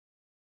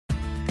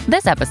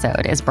This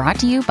episode is brought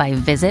to you by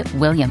Visit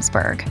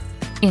Williamsburg.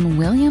 In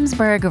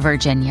Williamsburg,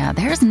 Virginia,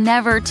 there's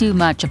never too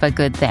much of a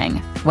good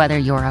thing. Whether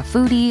you're a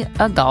foodie,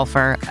 a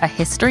golfer, a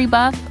history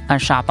buff, a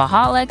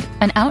shopaholic,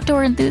 an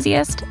outdoor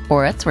enthusiast,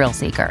 or a thrill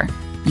seeker,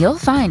 you'll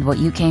find what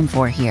you came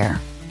for here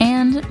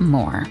and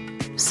more.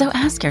 So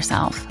ask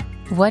yourself,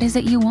 what is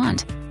it you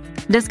want?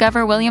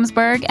 Discover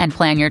Williamsburg and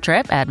plan your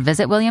trip at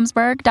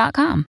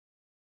visitwilliamsburg.com.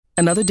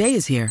 Another day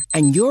is here,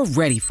 and you're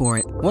ready for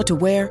it. What to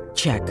wear?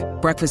 Check.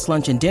 Breakfast,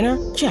 lunch, and dinner?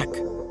 Check.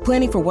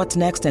 Planning for what's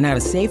next and how to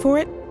save for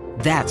it?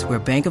 That's where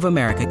Bank of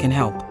America can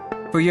help.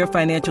 For your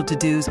financial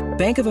to-dos,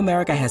 Bank of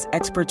America has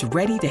experts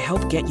ready to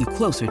help get you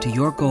closer to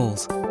your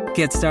goals.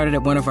 Get started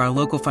at one of our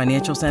local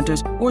financial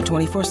centers or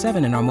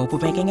 24/7 in our mobile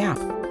banking app.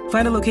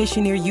 Find a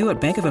location near you at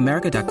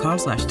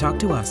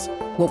bankofamerica.com/talktous.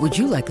 What would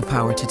you like the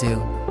power to do?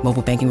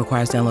 Mobile banking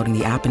requires downloading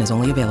the app and is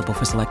only available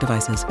for select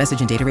devices.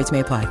 Message and data rates may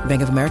apply.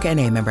 Bank of America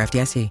N.A., member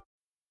FDIC.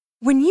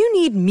 When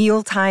you need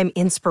mealtime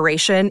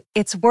inspiration,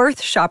 it's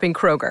worth shopping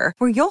Kroger,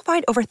 where you'll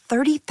find over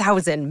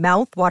 30,000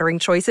 mouth-watering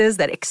choices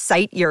that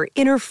excite your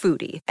inner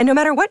foodie. And no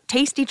matter what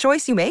tasty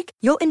choice you make,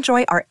 you'll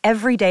enjoy our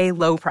everyday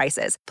low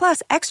prices,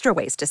 plus extra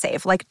ways to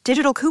save, like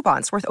digital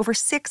coupons worth over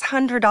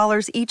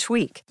 $600 each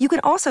week. You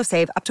can also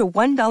save up to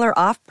 $1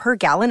 off per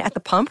gallon at the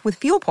pump with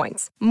fuel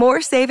points.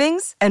 More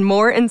savings and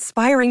more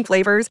inspiring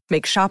flavors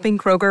make shopping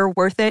Kroger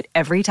worth it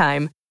every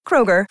time.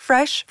 Kroger,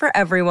 fresh for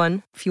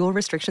everyone. Fuel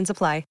restrictions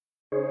apply.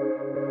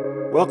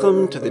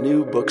 Welcome to the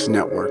New Books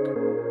Network.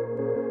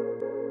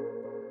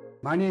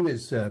 My name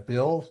is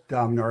Bill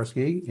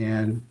Domnarski,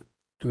 and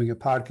doing a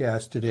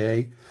podcast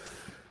today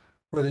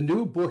for the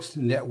New Books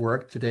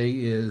Network. Today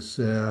is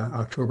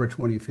October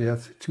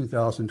 25th,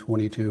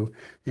 2022,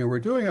 and we're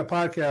doing a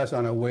podcast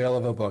on a whale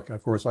of a book.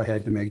 Of course, I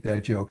had to make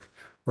that joke.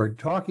 We're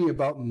talking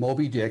about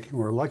Moby Dick, and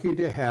we're lucky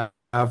to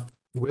have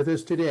with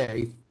us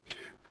today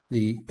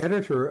the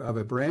editor of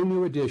a brand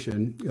new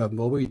edition of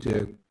Moby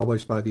Dick,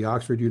 published by the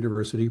Oxford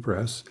University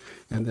Press,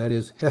 and that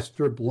is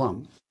Hester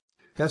Blum.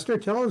 Hester,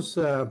 tell us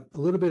a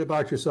little bit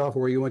about yourself,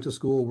 where you went to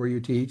school, where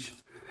you teach,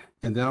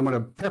 and then I'm going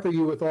to pepper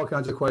you with all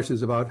kinds of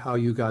questions about how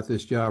you got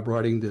this job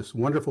writing this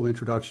wonderful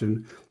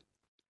introduction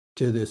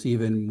to this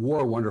even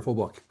more wonderful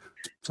book.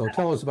 So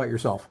tell us about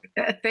yourself.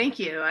 Thank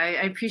you.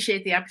 I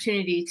appreciate the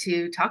opportunity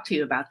to talk to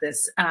you about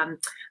this.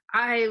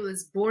 I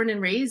was born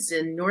and raised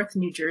in North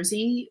New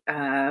Jersey.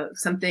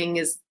 Something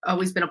has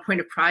always been a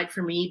point of pride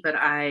for me, but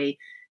I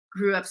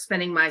grew up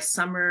spending my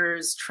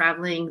summers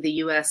traveling the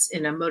U.S.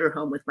 in a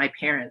motorhome with my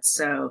parents.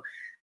 So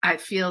I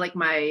feel like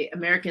my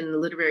American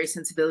literary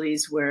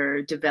sensibilities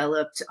were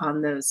developed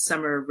on those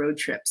summer road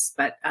trips.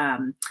 But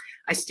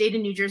I stayed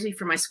in New Jersey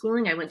for my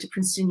schooling. I went to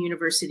Princeton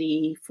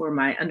University for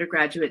my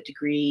undergraduate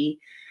degree,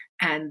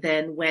 and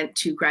then went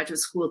to graduate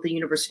school at the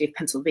University of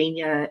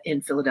Pennsylvania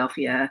in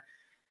Philadelphia.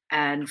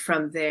 And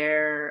from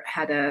there,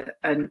 had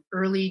an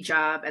early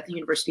job at the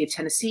University of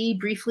Tennessee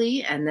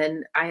briefly. And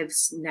then I have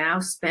now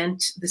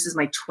spent, this is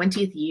my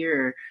 20th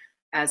year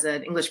as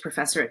an English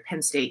professor at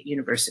Penn State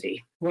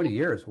University. 20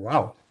 years,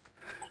 wow.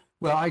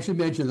 Well, I should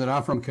mention that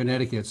I'm from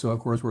Connecticut, so of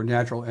course we're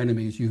natural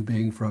enemies, you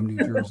being from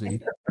New Jersey,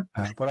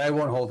 but I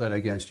won't hold that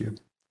against you.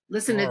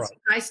 Listen, all it's right.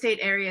 Tri-state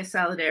area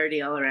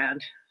solidarity all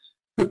around.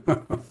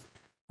 All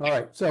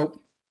right,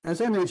 so as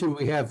I mentioned,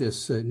 we have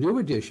this new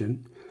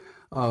edition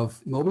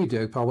of Moby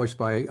Dick, published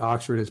by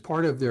Oxford as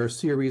part of their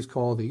series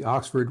called the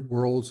Oxford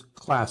World's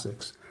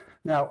Classics.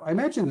 Now, I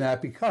mention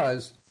that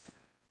because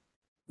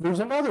there's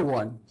another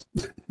one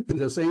in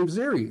the same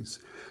series,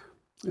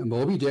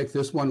 Moby Dick,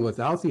 this one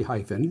without the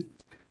hyphen.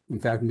 In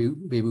fact,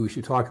 maybe we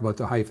should talk about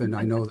the hyphen.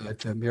 I know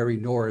that Mary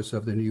Norris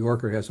of the New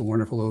Yorker has a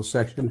wonderful little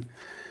section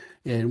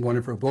in one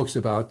of her books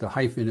about the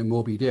hyphen in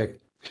Moby Dick.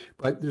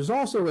 But there's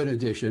also an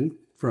edition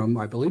from,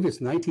 I believe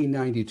it's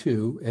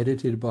 1992,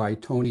 edited by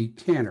Tony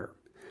Tanner.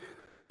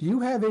 Do you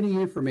have any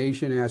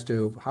information as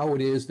to how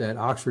it is that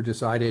Oxford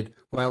decided,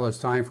 well, it's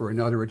time for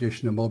another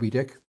edition of Moby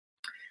Dick?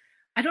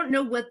 I don't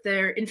know what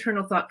their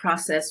internal thought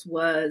process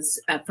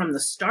was from the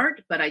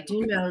start, but I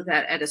do know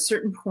that at a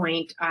certain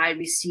point, I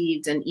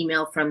received an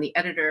email from the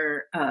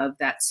editor of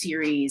that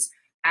series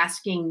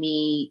asking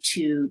me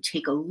to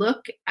take a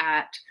look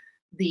at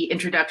the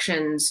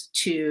introductions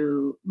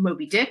to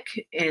Moby Dick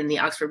in the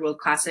Oxford World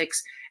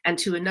Classics and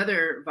to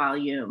another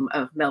volume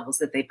of novels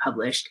that they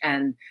published,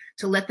 and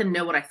to let them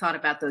know what I thought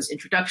about those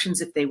introductions,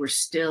 if they were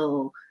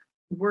still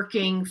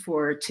working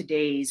for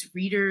today's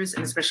readers,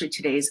 and especially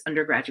today's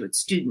undergraduate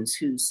students,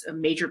 who's a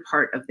major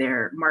part of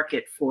their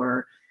market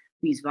for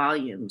these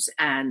volumes.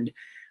 And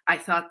I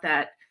thought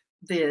that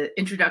the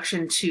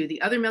introduction to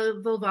the other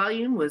Melville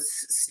volume was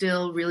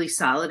still really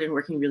solid and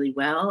working really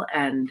well.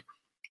 And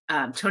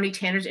Tony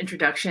Tanner's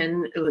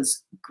introduction, it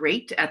was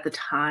great at the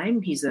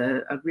time. He's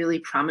a really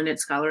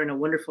prominent scholar and a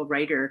wonderful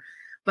writer,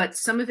 but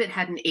some of it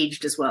hadn't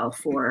aged as well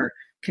for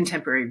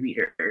contemporary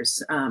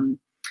readers.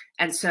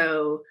 And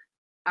so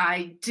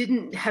I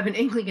didn't have an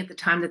inkling at the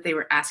time that they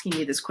were asking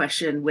me this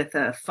question with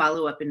a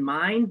follow-up in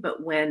mind,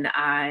 but when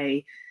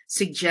I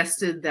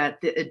suggested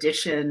that the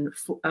edition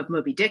of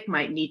Moby Dick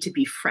might need to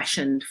be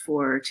freshened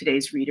for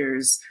today's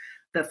readers,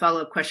 the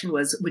follow-up question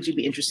was, would you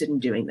be interested in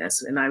doing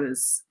this? And I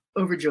was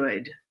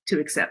overjoyed to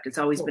accept. It's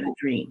always been a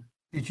dream.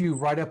 Did you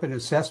write up an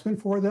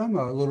assessment for them,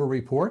 a little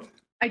report?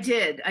 I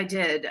did.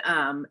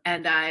 And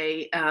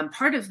I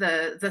part of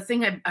the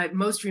thing I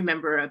most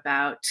remember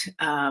about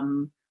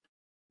Tony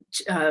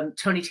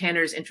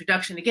Tanner's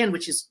introduction, again,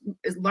 which is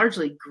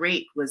largely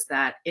great, was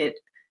that it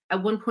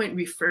at one point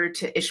referred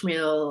to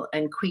Ishmael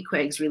and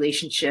Queequeg's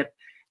relationship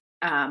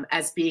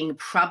as being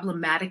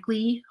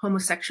problematically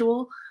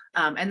homosexual.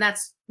 And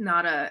that's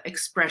not an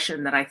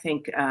expression that I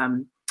think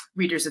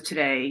readers of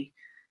today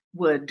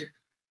would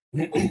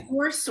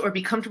force or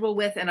be comfortable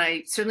with. And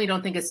I certainly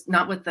don't think it's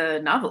not what the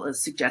novel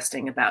is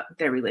suggesting about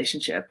their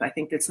relationship. I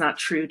think it's not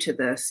true to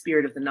the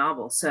spirit of the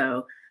novel.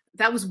 So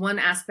that was one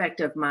aspect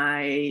of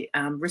my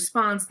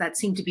response that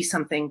seemed to be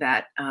something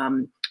that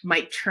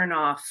might turn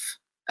off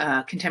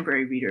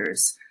contemporary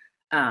readers.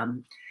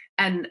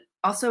 And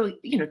also,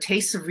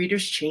 tastes of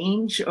readers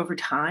change over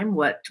time.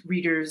 What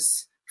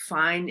readers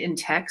find in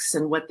texts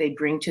and what they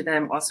bring to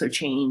them also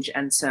change.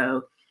 And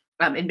so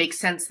it makes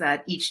sense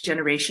that each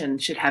generation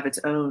should have its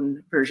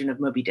own version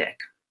of Moby Dick.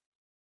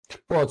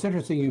 Well, it's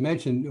interesting you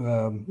mentioned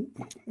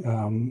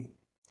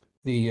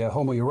the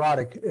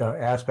homoerotic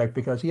aspect,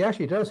 because he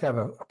actually does have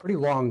a pretty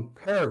long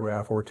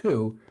paragraph or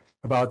two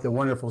about the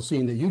wonderful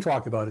scene that you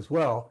talked about as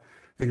well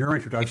in your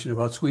introduction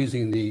about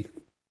squeezing the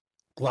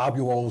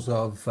globules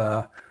of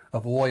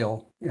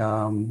oil.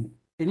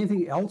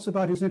 Anything else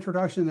about his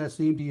introduction that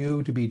seemed to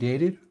you to be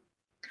dated?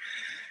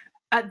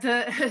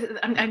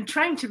 I'm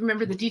trying to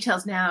remember the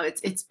details now.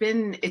 It's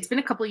been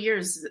a couple of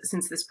years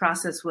since this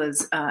process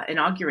was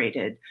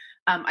inaugurated.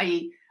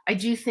 I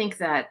do think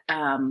that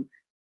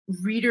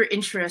reader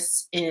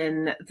interests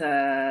in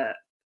the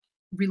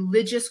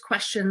religious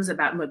questions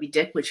about Moby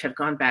Dick, which have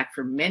gone back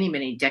for many,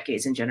 many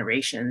decades and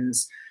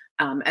generations,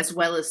 as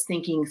well as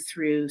thinking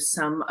through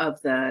some of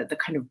the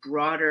kind of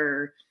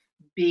broader,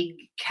 big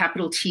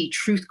capital T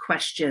truth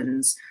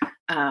questions,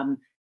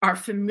 are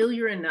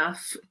familiar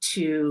enough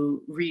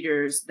to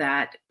readers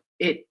that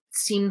it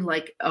seemed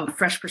like a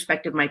fresh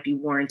perspective might be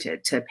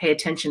warranted, to pay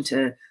attention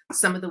to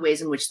some of the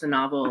ways in which the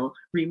novel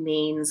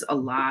remains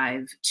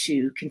alive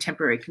to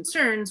contemporary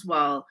concerns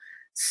while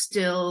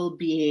still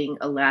being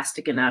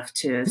elastic enough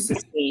to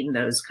sustain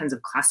those kinds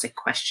of classic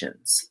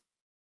questions.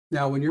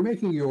 Now, when you're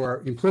making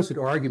your implicit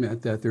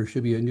argument that there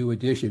should be a new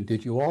edition,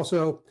 did you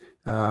also,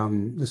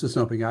 this is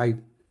something I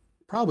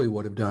probably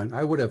would have done.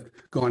 I would have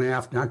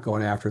not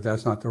gone after,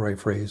 that's not the right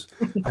phrase.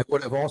 I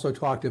would have also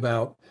talked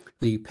about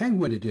the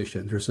Penguin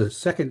edition. There's a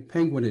second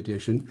Penguin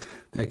edition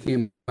that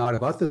came out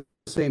about the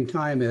same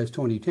time as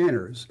Tony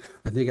Tanner's.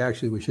 I think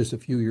actually it was just a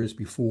few years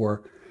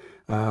before.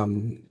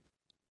 And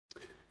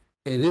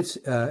it's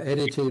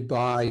edited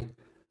by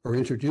or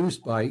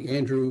introduced by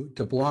Andrew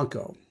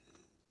DeBlanco.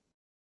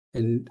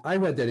 And I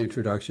read that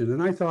introduction,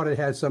 and I thought it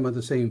had some of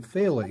the same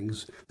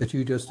failings that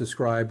you just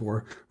described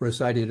or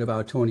recited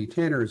about Tony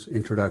Tanner's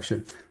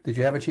introduction. Did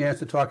you have a chance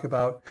to talk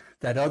about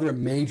that other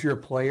major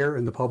player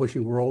in the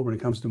publishing world when it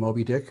comes to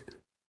Moby Dick?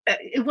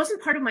 It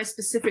wasn't part of my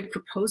specific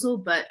proposal,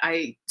 but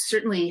I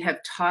certainly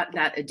have taught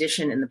that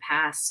edition in the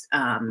past.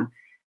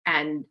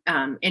 And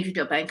Andrew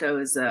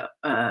DeBlanco is a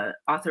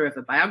author of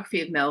a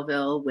biography of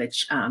Melville,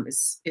 which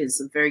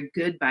is a very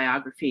good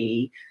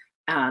biography.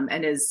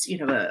 And is,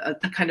 a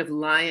kind of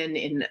lion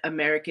in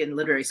American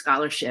literary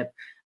scholarship.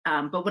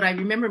 But what I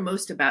remember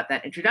most about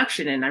that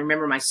introduction, and I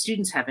remember my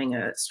students having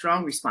a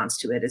strong response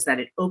to it, is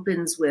that it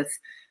opens with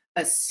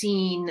a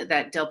scene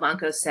that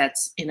DeBlanco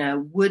sets in a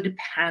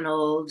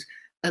wood-paneled,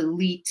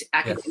 elite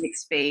academic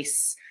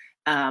space,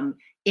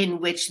 in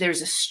which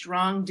there's a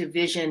strong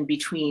division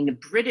between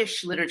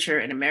British literature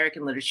and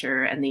American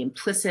literature. And the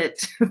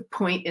implicit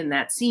point in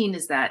that scene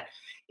is that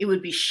it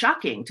would be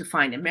shocking to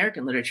find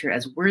American literature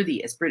as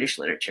worthy as British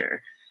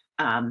literature.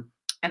 And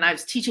I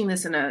was teaching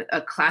this in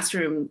a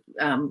classroom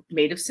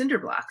made of cinder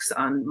blocks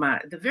on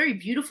the very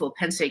beautiful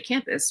Penn State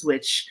campus,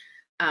 which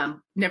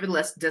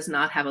nevertheless does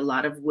not have a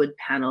lot of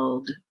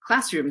wood-paneled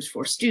classrooms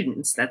for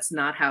students. That's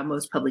not how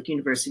most public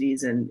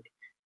universities and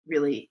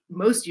really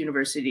most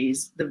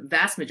universities, the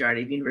vast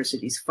majority of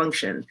universities,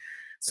 function.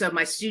 So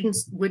my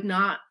students would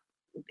not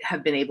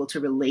have been able to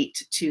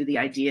relate to the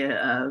idea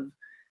of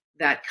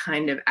that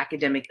kind of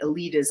academic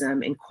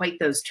elitism in quite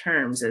those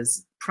terms,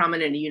 as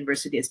prominent a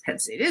university as Penn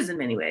State is in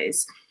many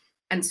ways.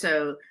 And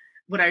so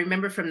what I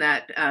remember from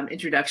that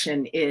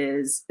introduction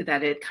is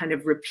that it kind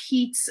of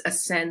repeats a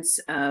sense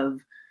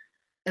of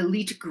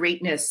elite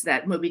greatness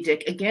that Moby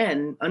Dick,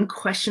 again,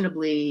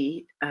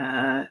 unquestionably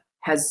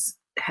has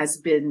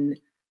been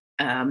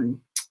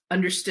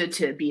understood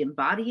to be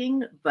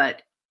embodying,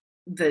 but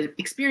the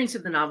experience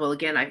of the novel,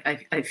 again,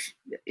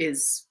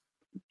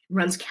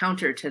 runs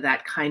counter to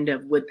that kind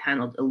of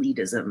wood-paneled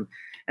elitism.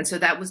 And so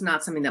that was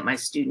not something that my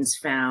students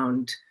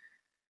found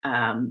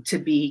to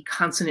be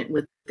consonant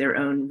with their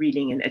own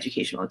reading and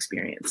educational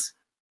experience.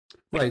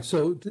 Right.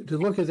 So to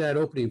look at that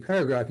opening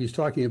paragraph, he's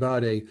talking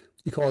about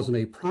he calls him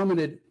a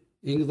prominent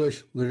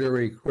English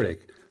literary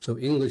critic. So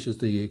English is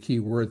the key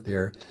word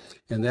there.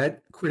 And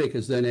that critic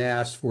is then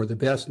asked for the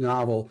best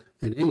novel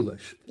in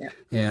English. Yeah.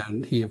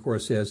 And he, of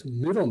course, says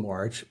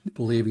Middlemarch,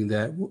 believing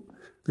that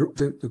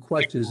the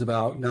question is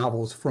about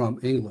novels from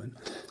England.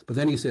 But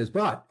then he says,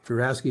 but if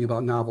you're asking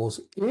about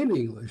novels in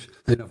English,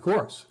 then of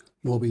course,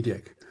 Moby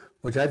Dick,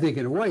 which I think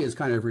in a way is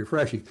kind of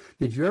refreshing.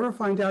 Did you ever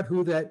find out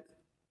who that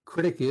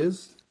critic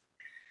is?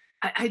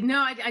 I know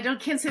I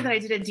can't say that I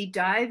did a deep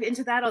dive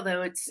into that,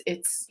 although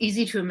it's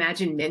easy to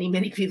imagine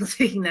many people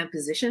taking that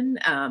position.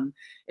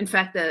 In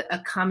fact,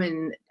 a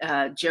common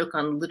joke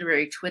on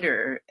literary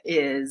Twitter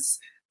is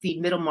the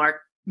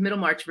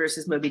Middlemarch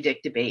versus Moby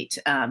Dick debate.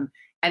 And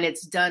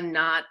it's done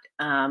not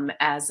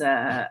as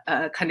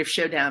a kind of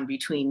showdown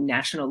between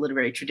national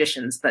literary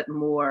traditions, but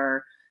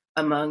more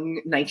among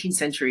 19th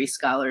century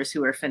scholars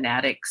who are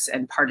fanatics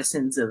and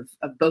partisans of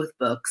both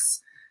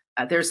books.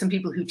 There are some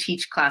people who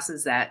teach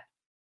classes that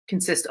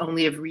consist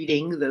only of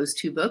reading those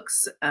two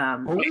books. Oh,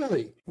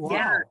 really?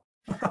 Wow.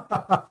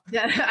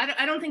 Yeah.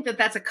 I don't think that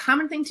that's a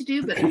common thing to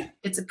do, but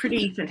it's a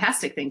pretty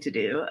fantastic thing to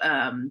do.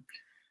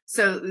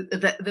 So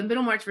the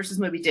Middlemarch versus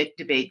Moby Dick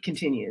debate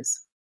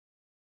continues.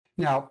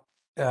 Now,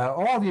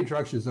 all the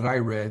introductions that I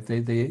read,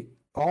 they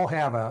all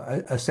have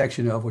a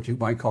section of what you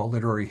might call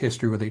literary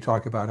history, where they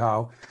talk about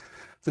how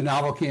the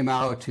novel came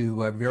out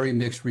to very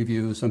mixed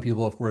reviews. Some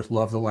people, of course,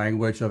 loved the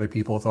language. Other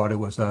people thought it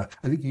was, I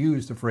think you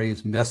used the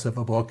phrase, mess of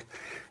a book.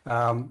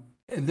 And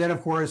then,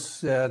 of course,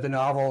 the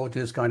novel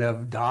just kind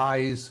of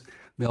dies.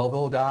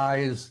 Melville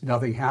dies,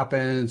 nothing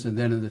happens. And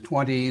then in the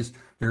 20s,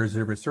 there's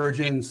a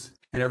resurgence,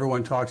 and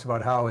everyone talks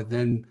about how it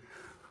then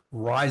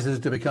rises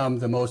to become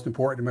the most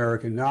important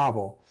American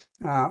novel.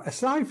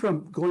 Aside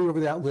from going over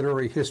that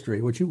literary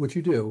history, which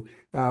you do,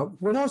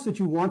 what else did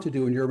you want to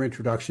do in your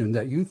introduction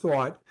that you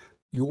thought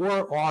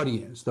your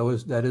audience,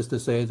 that is to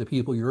say, the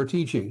people you're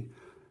teaching,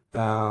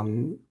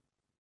 would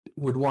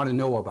want to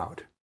know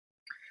about?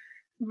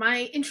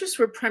 My interests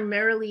were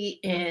primarily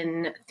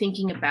in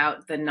thinking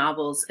about the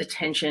novel's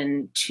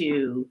attention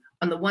to,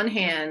 on the one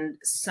hand,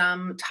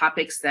 some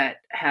topics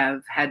that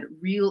have had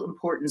real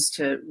importance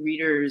to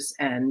readers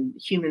and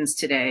humans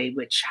today,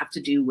 which have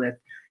to do with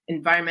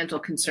environmental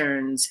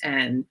concerns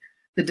and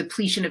the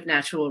depletion of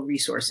natural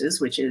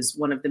resources, which is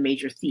one of the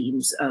major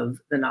themes of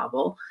the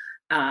novel.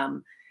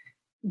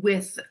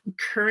 With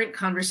current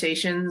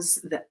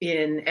conversations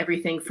in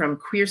everything from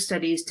queer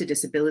studies to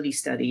disability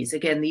studies.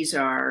 Again, these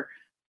are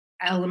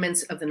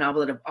elements of the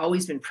novel that have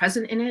always been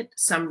present in it.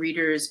 Some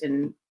readers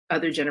in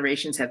other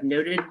generations have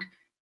noted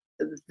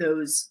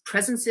those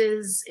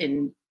presences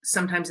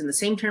sometimes in the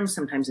same terms,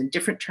 sometimes in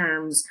different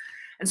terms.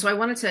 And so I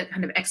wanted to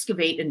kind of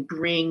excavate and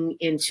bring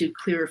into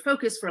clearer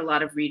focus for a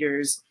lot of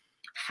readers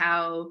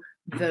how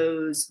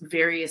those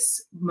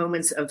various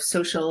moments of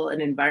social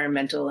and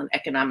environmental and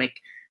economic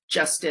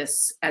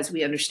justice, as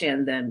we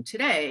understand them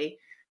today,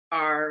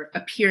 are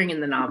appearing in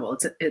the novel.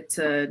 It's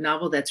a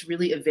novel that's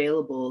really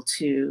available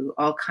to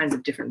all kinds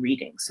of different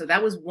readings. So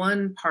that was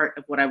one part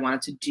of what I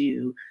wanted to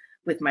do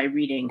with my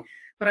reading.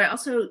 But I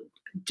also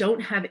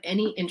don't have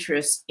any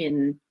interest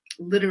in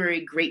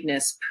literary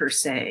greatness per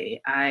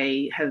se.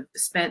 I have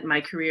spent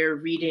my career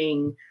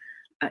reading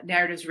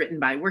narratives written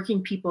by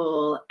working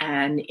people,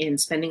 and in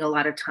spending a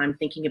lot of time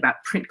thinking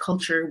about print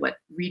culture, what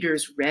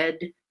readers read,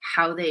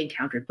 how they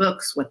encountered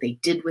books, what they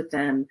did with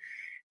them.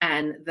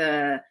 And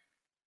the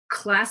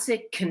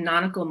classic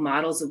canonical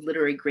models of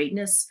literary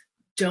greatness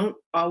don't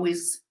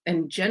always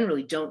and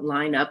generally don't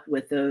line up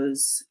with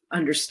those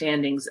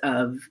understandings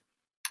of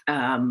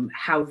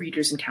how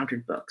readers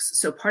encountered books.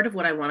 So part of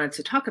what I wanted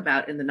to talk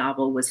about in the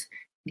novel was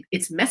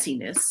its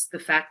messiness, the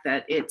fact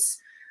that it's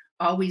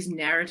always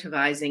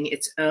narrativizing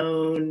its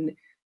own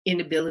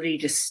inability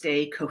to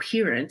stay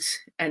coherent,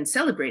 and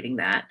celebrating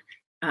that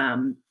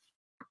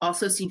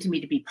also seemed to me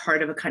to be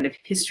part of a kind of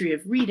history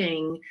of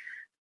reading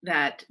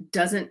that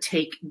doesn't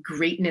take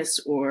greatness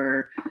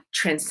or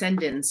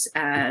transcendence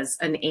as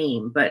an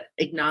aim, but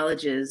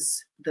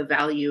acknowledges the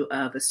value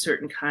of a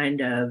certain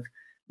kind of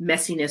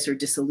messiness or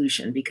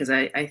dissolution, because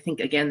I think,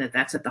 again,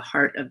 that's at the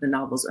heart of the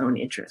novel's own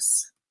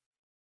interests.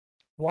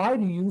 Why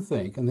do you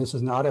think, and this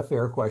is not a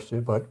fair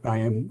question, but I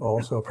am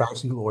also a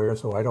practicing lawyer,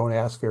 so I don't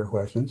ask fair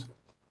questions.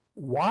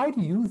 Why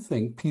do you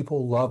think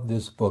people love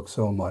this book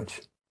so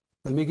much?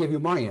 Let me give you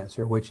my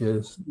answer, which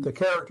is the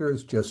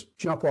characters just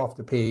jump off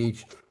the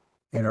page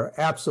and are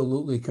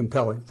absolutely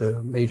compelling,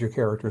 the major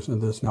characters in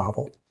this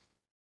novel.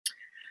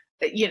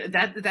 You know,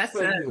 that's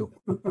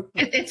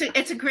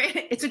it's a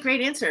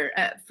great answer.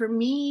 For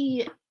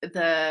me,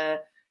 the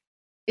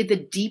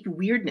deep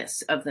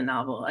weirdness of the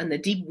novel and the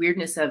deep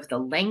weirdness of the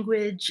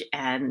language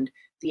and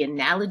the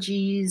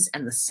analogies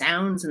and the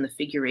sounds and the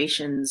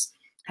figurations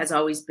has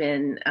always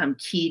been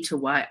key to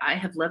why I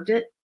have loved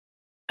it.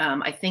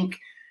 I think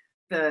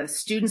the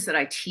students that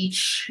I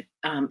teach,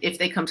 if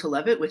they come to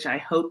love it, which I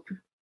hope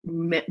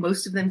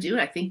most of them do,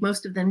 I think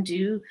most of them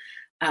do,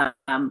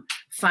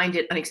 find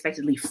it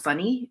unexpectedly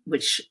funny,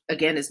 which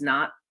again is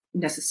not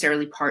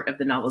necessarily part of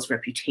the novel's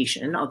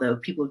reputation, although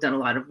people have done a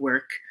lot of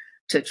work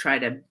to try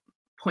to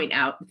point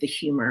out the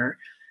humor.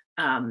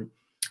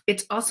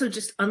 It's also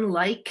just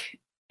unlike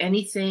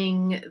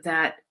anything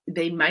that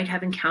they might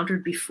have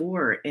encountered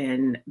before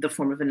in the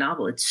form of a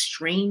novel. It's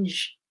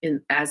strange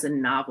as a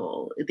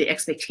novel, the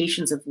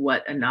expectations of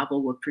what a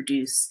novel will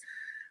produce,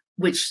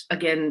 which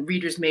again,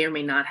 readers may or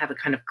may not have a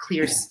kind of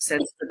clear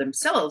sense for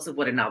themselves of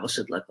what a novel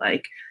should look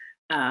like,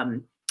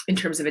 in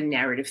terms of a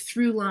narrative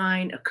through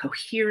line, a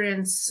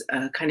coherence,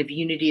 a kind of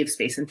unity of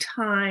space and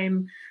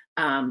time.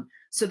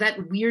 So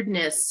that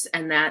weirdness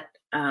and that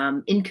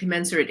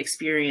incommensurate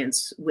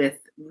experience with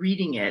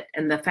reading it,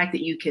 and the fact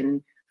that you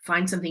can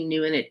find something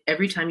new in it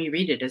every time you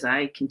read it, as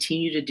I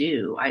continue to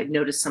do, I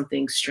notice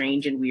something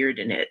strange and weird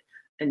in it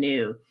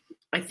anew,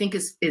 I think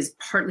is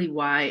partly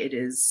why it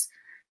is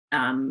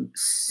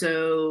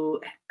so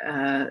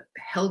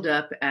held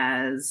up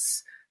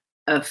as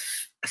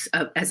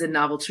a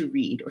novel to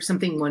read, or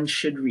something one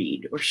should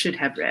read or should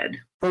have read.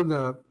 From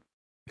the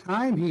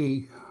time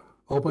he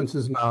opens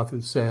his mouth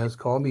and says,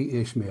 "Call me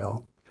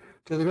Ishmael,"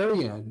 to the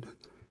very end,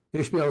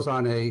 Ishmael's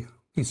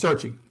he's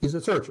searching. He's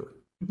a searcher.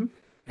 Mm-hmm.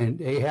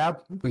 And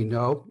Ahab, we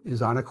know,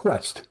 is on a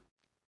quest.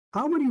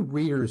 How many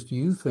readers do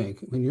you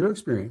think, in your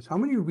experience, how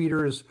many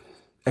readers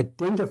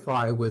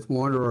identify with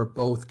one or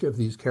both of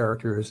these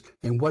characters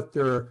and what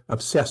they're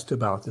obsessed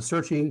about, the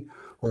searching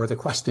or the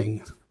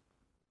questing?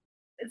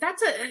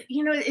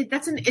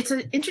 It's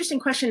an interesting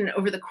question.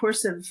 Over the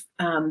course of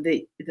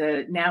the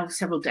now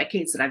several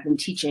decades that I've been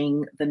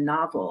teaching the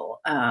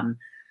novel,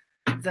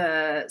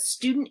 the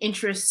student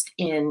interest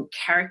in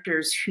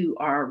characters who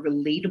are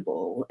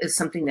relatable is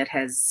something that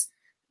has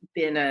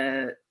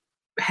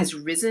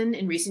risen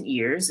in recent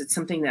years. It's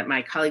something that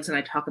my colleagues and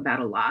I talk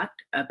about a lot,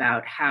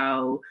 about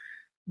how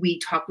we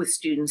talk with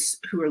students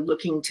who are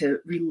looking to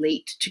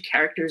relate to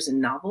characters in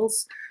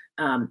novels.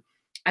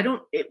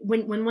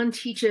 When one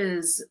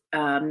teaches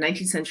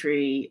 19th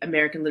century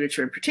American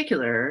literature in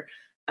particular,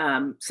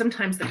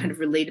 sometimes the kind of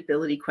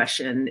relatability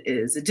question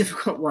is a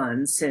difficult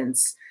one,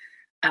 since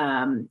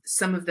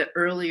some of the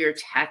earlier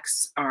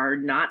texts are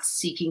not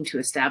seeking to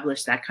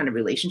establish that kind of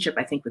relationship,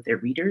 I think, with their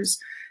readers.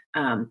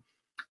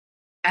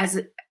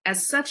 As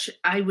such,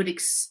 I would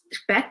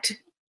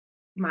expect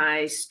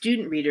my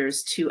student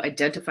readers to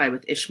identify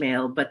with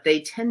Ishmael, but they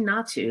tend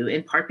not to,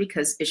 in part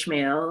because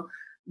Ishmael,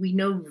 we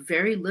know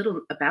very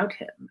little about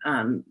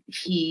him.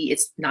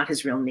 It's not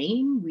his real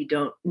name. We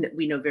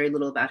know very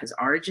little about his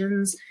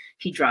origins.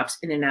 He drops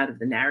in and out of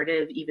the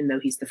narrative, even though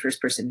he's the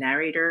first person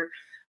narrator.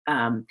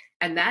 And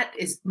that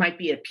might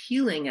be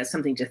appealing as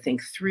something to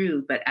think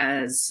through, but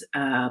as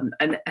an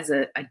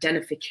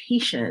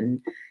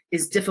identification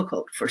is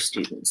difficult for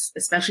students,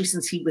 especially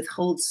since he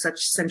withholds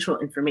such central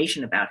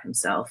information about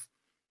himself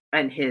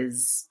and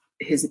his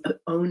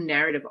own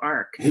narrative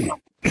arc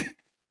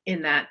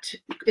in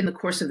the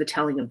course of the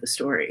telling of the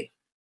story.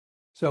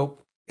 So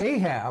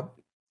Ahab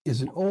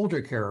is an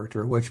older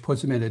character, which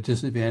puts him at a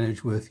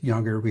disadvantage with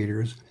younger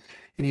readers.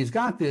 And he's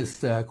got this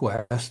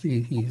quest.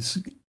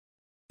 He's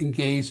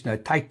engaged in a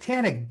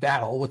titanic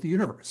battle with the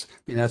universe. I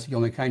mean, that's the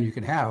only kind you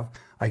can have,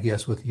 I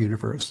guess, with the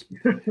universe.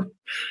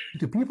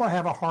 Do people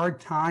have a hard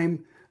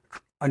time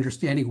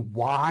understanding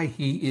why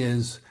he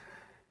is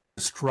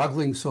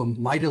struggling so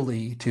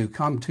mightily to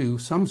come to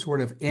some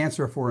sort of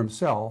answer for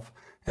himself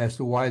as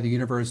to why the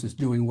universe is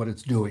doing what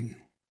it's doing?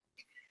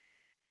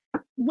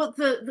 Well,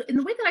 in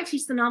the way that I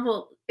teach the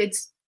novel,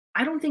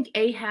 I don't think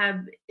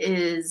Ahab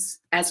is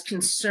as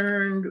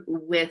concerned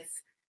with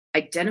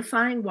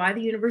identifying why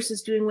the universe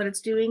is doing what it's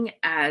doing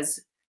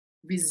as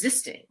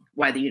resisting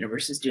why the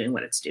universe is doing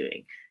what it's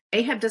doing.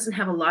 Ahab doesn't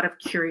have a lot of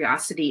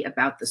curiosity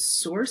about the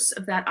source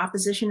of that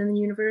opposition in the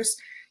universe.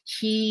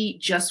 He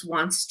just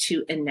wants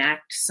to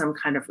enact some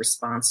kind of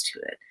response to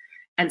it.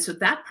 And so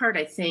that part,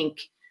 I think,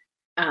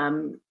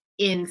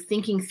 in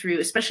thinking through,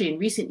 especially in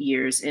recent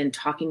years, in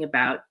talking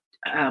about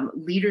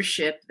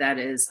leadership that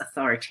is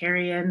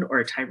authoritarian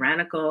or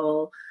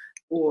tyrannical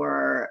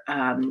or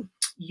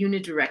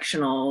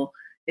unidirectional,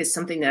 is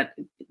something that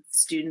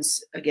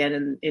students,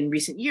 again, in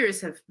recent years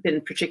have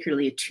been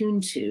particularly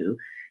attuned to.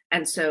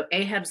 And so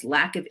Ahab's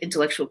lack of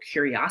intellectual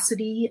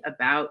curiosity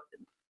about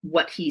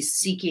what he's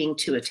seeking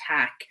to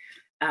attack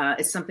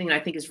is something I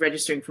think is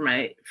registering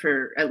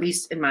for at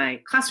least in my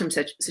classroom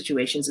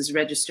situations, is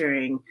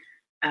registering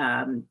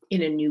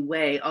in a new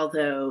way,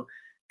 although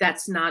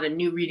that's not a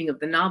new reading of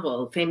the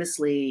novel.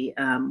 Famously,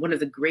 one of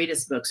the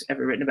greatest books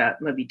ever written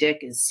about Moby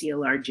Dick is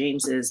C.L.R.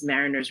 James's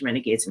Mariners,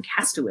 Renegades, and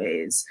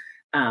Castaways,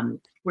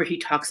 where he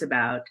talks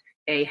about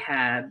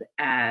Ahab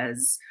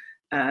as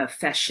a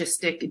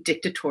fascistic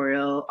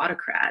dictatorial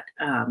autocrat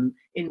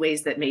in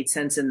ways that made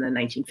sense in the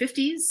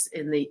 1950s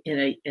in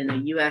a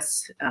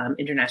U.S.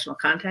 International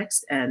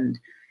context, and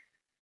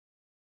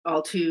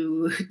all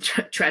too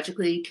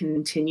tragically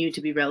continue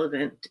to be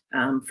relevant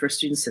for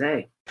students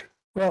today.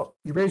 Well,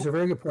 you raised a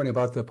very good point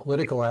about the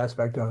political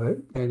aspect of it,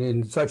 and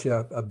in such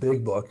a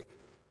big book,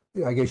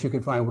 I guess you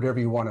can find whatever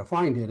you want to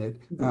find in it.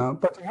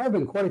 But there have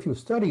been quite a few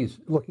studies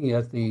looking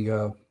at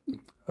the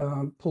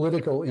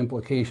political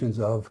implications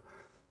of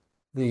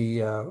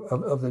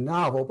the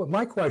novel. But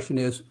my question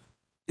is,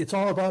 it's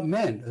all about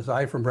men,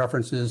 aside from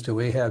references to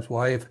Ahab's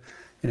wife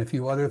and a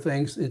few other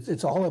things.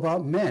 It's all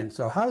about men.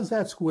 So how does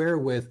that square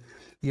with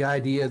the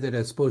idea that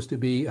it's supposed to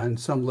be on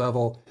some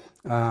level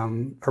a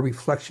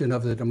reflection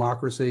of the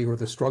democracy or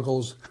the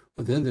struggles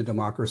within the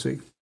democracy?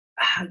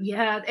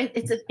 Yeah,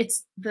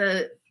 it's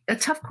a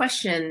tough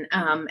question,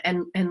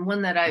 and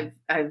one that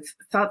I've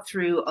thought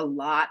through a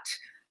lot.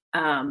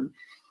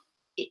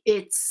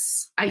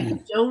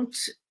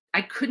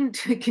 I couldn't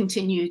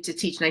continue to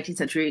teach 19th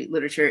century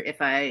literature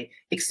if I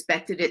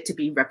expected it to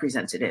be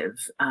representative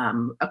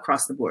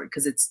across the board,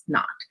 because it's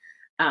not,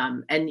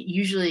 and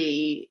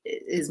usually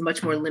is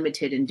much more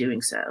limited in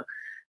doing so.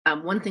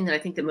 One thing that I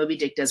think that Moby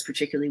Dick does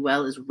particularly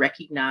well is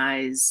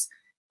recognize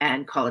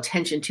and call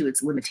attention to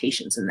its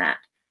limitations in that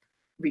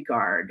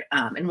regard.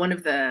 And one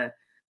of the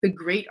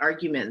great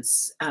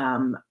arguments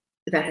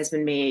that has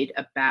been made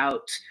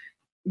about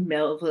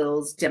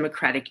Melville's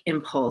democratic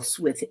impulse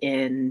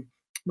within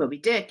Moby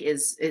Dick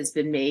has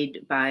been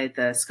made by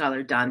the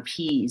scholar Don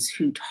Pease,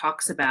 who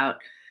talks about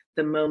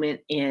the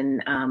moment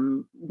in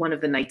one of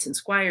the Knights and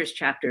Squires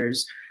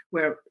chapters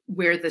where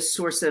the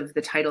source of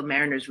the title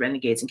Mariners,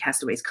 Renegades, and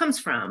Castaways comes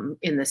from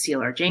in the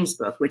C.L.R. James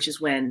book, which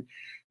is when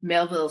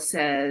Melville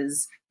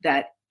says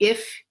that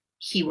if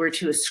he were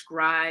to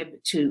ascribe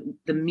to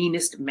the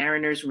meanest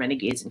mariners,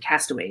 renegades, and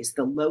castaways,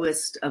 the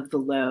lowest of the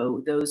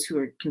low, those who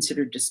are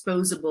considered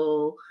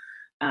disposable,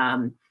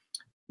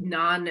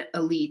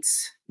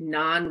 non-elites,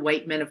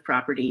 non-white men of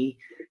property,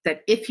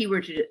 that if he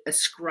were to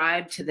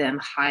ascribe to them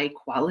high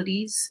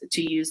qualities,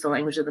 to use the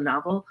language of the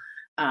novel,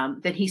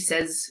 then he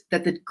says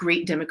that the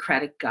great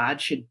democratic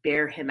God should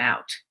bear him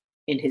out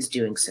in his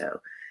doing so.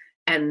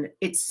 And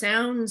it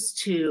sounds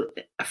to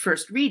a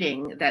first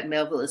reading that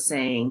Melville is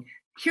saying,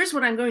 here's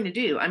what I'm going to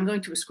do. I'm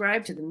going to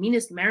ascribe to the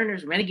meanest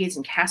mariners, renegades,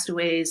 and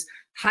castaways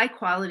high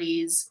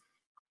qualities,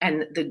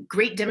 and the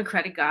great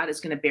democratic God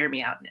is going to bear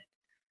me out in it.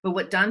 But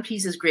what Don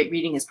Pease's great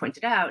reading has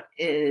pointed out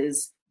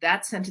is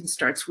that sentence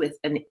starts with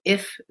an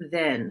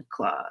if-then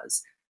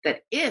clause,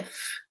 that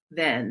if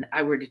then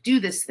I were to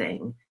do this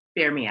thing,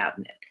 bear me out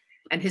in it.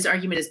 And his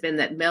argument has been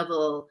that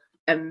Melville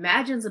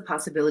imagines a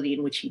possibility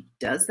in which he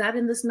does that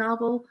in this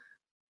novel,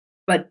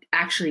 but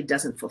actually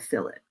doesn't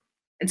fulfill it.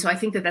 And so I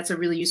think that that's a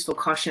really useful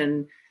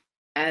caution,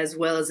 as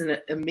well as an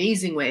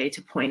amazing way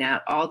to point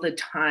out all the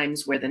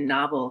times where the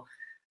novel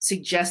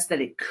suggests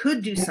that it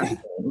could do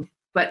something,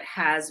 but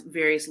has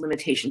various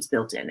limitations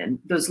built in. And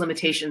those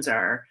limitations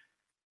are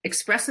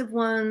expressive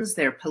ones,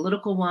 they're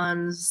political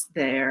ones,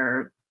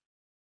 they're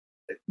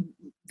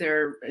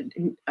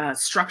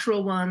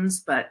structural ones.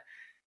 But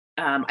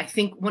I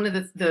think one of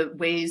the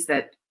ways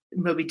that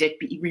Moby Dick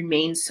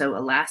remains so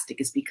elastic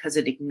is because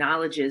it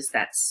acknowledges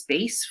that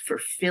space for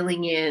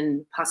filling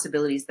in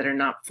possibilities that are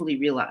not fully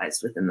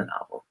realized within the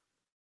novel.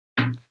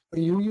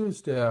 You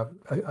used,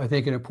 I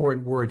think, an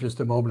important word just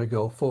a moment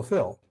ago.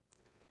 Fulfill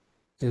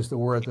is the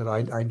word that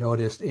I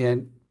noticed,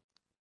 and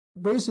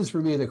raises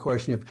for me the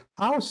question of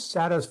how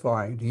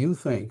satisfying do you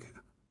think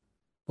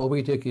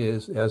Moby Dick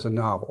is as a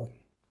novel?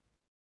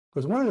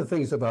 Because one of the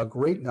things about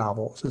great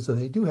novels is that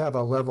they do have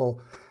a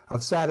level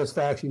of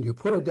satisfaction. You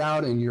put it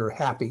down and you're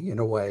happy in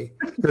a way.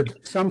 You're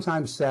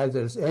sometimes sad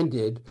that it's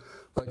ended,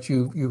 but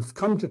you've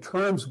come to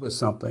terms with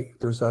something.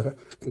 There's a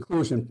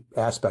conclusion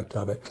aspect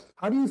of it.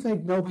 How do you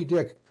think Moby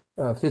Dick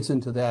fits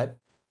into that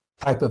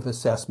type of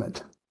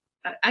assessment?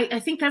 I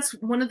think that's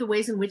one of the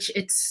ways in which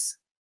its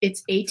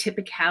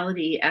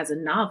atypicality as a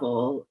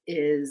novel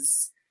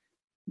is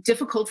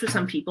difficult for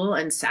some people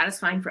and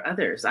satisfying for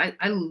others. I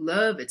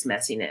love its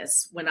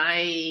messiness. When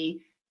I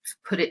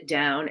put it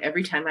down,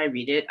 every time I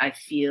read it, I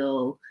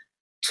feel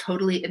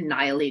totally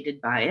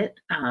annihilated by it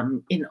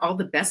in all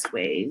the best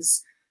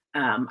ways.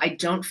 I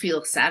don't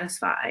feel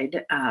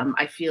satisfied.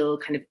 I feel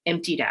kind of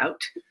emptied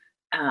out,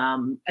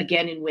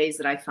 again, in ways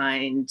that I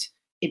find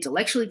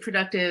intellectually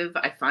productive.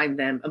 I find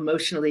them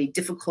emotionally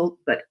difficult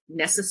but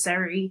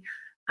necessary.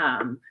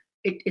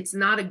 It's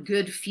not a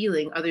good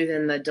feeling other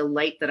than the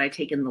delight that I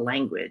take in the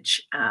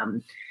language.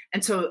 And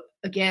so,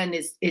 again,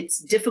 its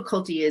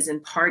difficulty is in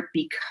part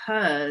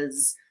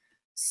because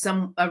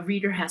a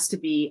reader has to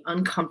be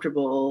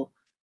uncomfortable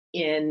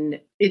in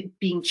it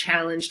being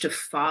challenged to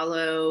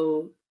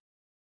follow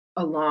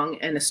along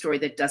in a story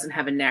that doesn't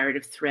have a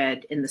narrative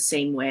thread in the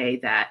same way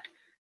that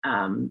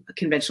a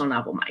conventional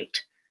novel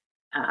might.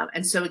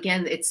 And so,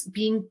 again, it's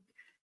being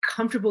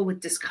comfortable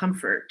with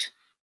discomfort,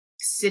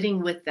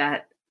 sitting with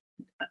that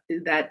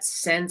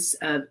sense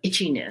of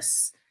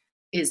itchiness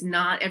is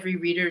not every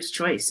reader's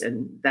choice,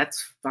 and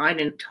that's fine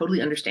and totally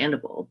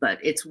understandable, but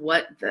it's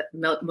what the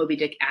Moby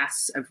Dick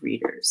asks of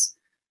readers.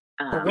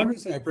 Well, one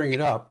reason I bring it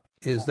up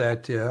is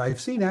that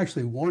I've seen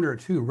actually one or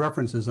two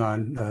references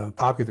on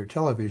popular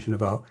television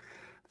about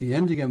the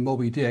ending of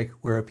Moby Dick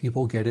where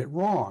people get it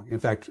wrong. In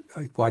fact,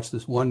 I watched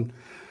this one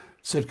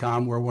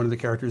sitcom where one of the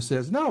characters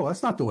says, "No,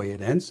 that's not the way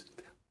it ends."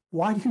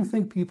 Why do you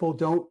think people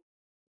don't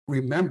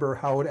remember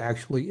how it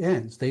actually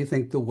ends? They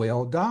think the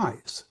whale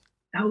dies.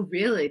 Oh,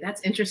 really?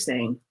 That's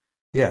interesting.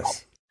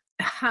 Yes.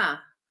 Huh.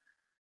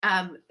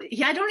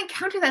 Yeah, I don't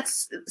encounter that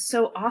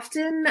so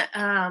often.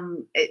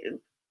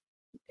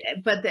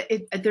 but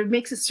there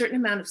makes a certain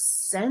amount of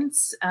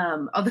sense.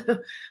 Although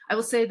I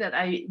will say that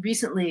I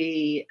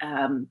recently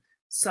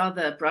saw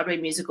the Broadway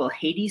musical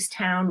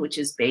Hadestown, which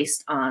is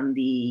based on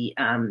the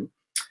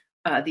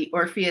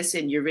Orpheus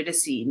and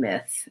Eurydice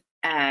myth.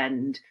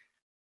 And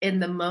in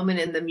the moment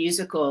in the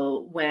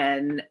musical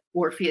when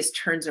Orpheus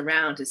turns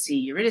around to see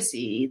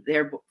Eurydice,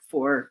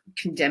 therefore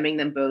condemning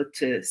them both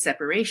to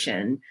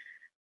separation,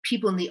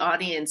 people in the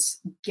audience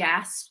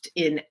gasped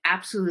in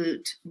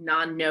absolute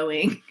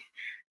non-knowing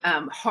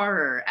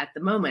horror at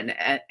the moment,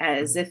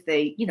 as if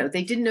they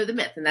didn't know the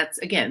myth. And that's,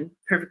 again,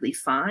 perfectly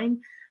fine.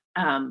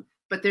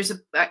 But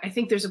I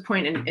think there's a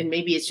point, and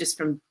maybe it's just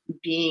from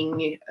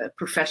being a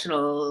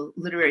professional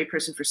literary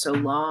person for so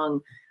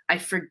long, I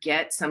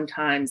forget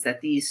sometimes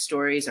that these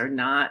stories are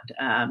not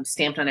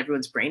stamped on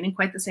everyone's brain in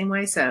quite the same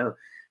way. So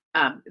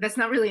that's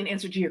not really an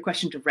answer to your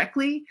question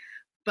directly,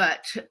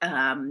 but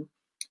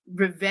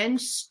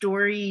revenge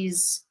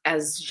stories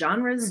as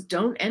genres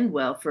don't end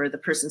well for the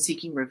person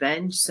seeking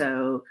revenge.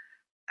 So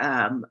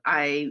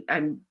I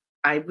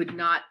would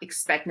not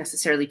expect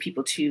necessarily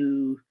people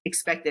to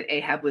expect that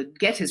Ahab would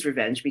get his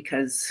revenge,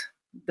 because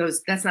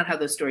that's not how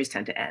those stories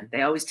tend to end.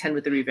 They always tend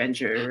with the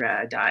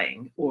revenger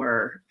dying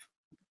or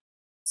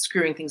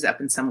screwing things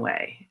up in some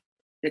way.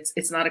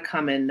 It's not a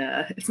common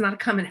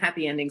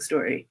happy ending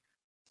story.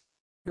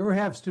 You ever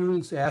have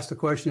students ask the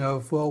question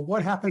of, well,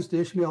 what happens to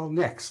Ishmael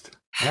next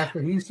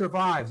after he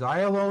survives? I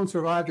alone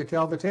survived to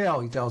tell the tale,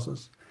 he tells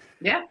us.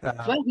 Yeah,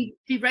 well,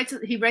 he writes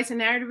a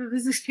narrative of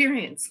his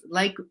experience,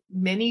 like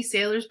many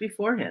sailors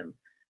before him.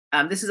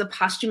 This is a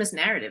posthumous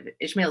narrative.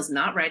 Ishmael's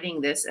not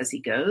writing this as he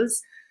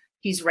goes.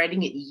 He's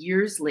writing it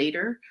years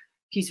later.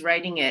 He's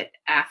writing it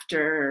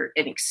after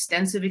an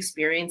extensive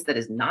experience that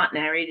is not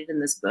narrated in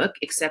this book,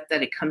 except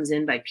that it comes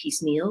in by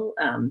piecemeal.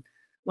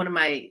 One of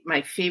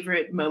my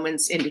favorite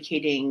moments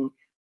indicating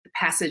the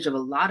passage of a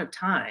lot of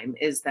time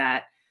is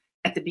that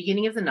at the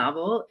beginning of the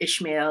novel,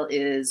 Ishmael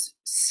is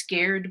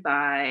scared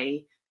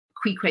by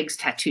Queequeg's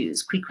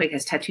tattoos. Queequeg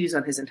has tattoos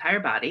on his entire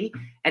body,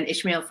 and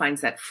Ishmael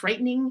finds that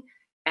frightening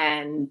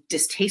and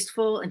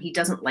distasteful, and he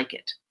doesn't like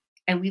it.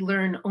 And we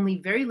learn only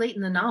very late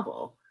in the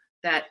novel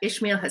that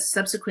Ishmael has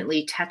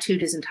subsequently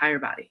tattooed his entire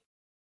body,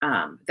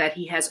 that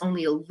he has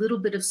only a little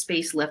bit of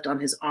space left on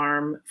his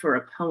arm for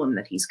a poem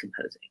that he's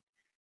composing.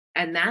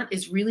 And that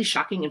is really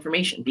shocking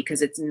information,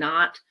 because it's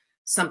not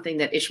something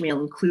that Ishmael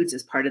includes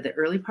as part of the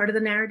early part of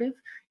the narrative.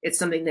 It's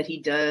something that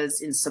he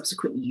does in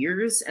subsequent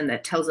years, and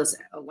that tells us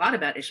a lot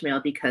about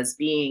Ishmael, because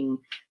being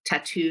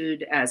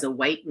tattooed as a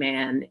white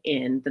man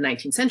in the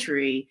 19th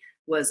century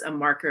was a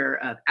marker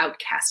of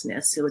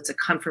outcastness. So it's a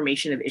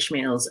confirmation of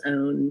Ishmael's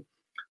own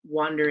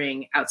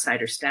wandering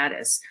outsider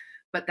status.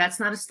 But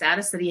that's not a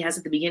status that he has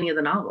at the beginning of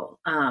the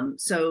novel.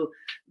 So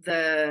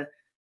the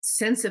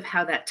sense of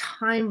how that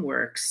time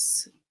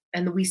works,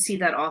 and we see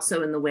that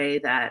also in the way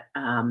that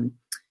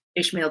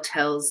Ishmael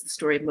tells the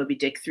story of Moby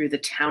Dick through the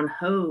Town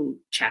Ho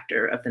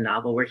chapter of the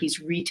novel, where he's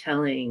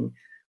retelling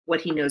what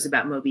he knows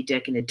about Moby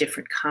Dick in a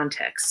different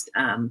context.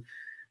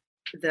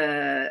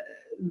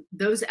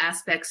 Those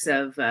aspects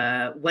of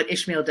what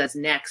Ishmael does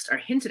next are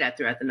hinted at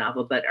throughout the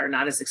novel, but are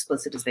not as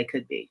explicit as they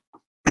could be.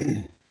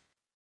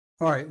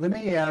 All right, let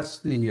me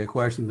ask the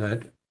question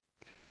that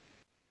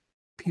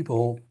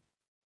people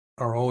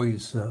are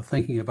always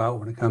thinking about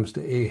when it comes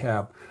to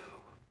Ahab.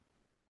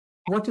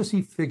 What does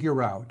he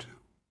figure out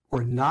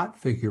or not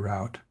figure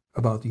out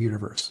about the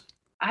universe?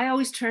 I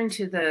always turn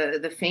to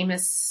the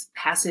famous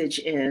passage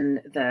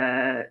in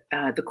the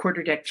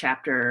quarterdeck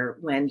chapter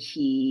when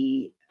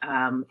he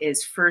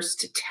is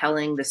first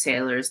telling the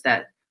sailors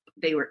that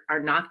they are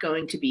not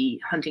going to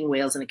be hunting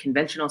whales in a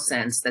conventional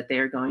sense, that they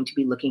are going to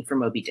be looking for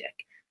Moby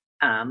Dick.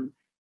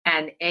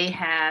 And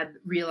Ahab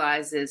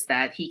realizes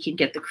that he can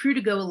get the crew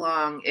to go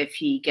along if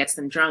he gets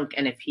them drunk,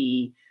 and if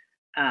he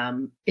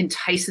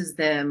entices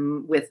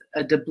them with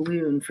a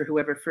doubloon for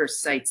whoever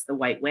first sights the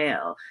white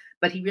whale.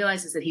 But he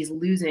realizes that he's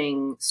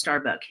losing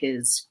Starbuck,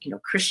 his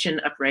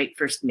Christian upright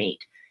first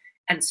mate.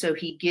 And so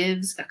he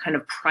gives a kind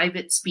of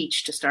private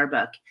speech to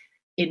Starbuck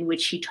in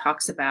which he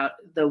talks about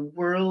the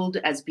world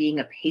as being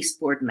a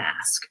pasteboard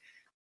mask,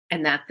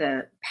 and that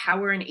the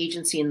power and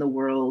agency in the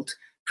world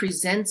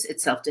presents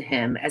itself to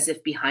him as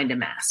if behind a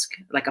mask,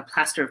 like a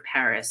plaster of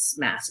Paris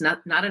mask,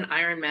 not an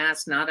iron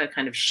mask, not a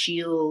kind of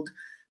shield,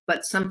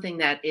 but something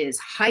that is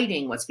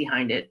hiding what's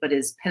behind it, but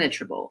is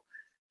penetrable.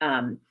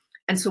 And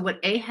so what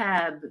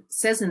Ahab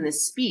says in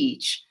this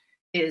speech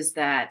is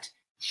that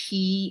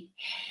he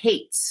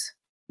hates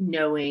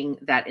knowing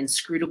that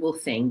inscrutable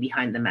thing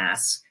behind the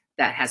mask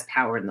that has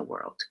power in the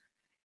world.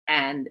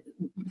 And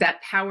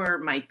that power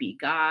might be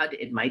God,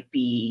 it might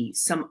be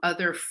some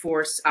other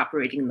force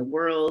operating in the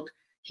world.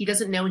 He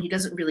doesn't know, and he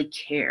doesn't really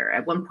care.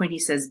 At one point he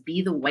says,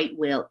 be the white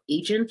whale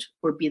agent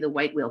or be the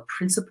white whale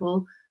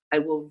principal, I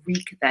will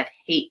wreak that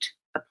hate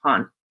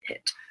upon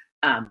it.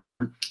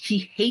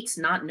 He hates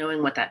not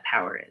knowing what that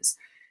power is.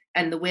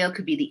 And the whale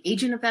could be the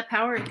agent of that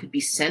power. It could be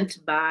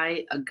sent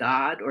by a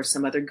god or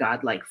some other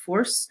godlike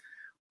force,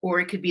 or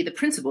it could be the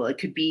principal.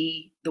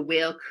 The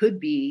whale could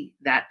be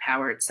that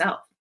power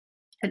itself.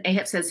 And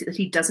Ahab says that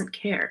he doesn't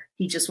care.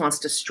 He just wants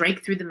to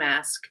strike through the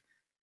mask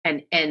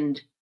and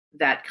end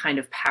that kind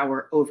of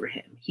power over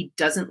him. He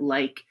doesn't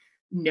like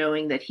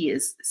knowing that he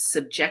is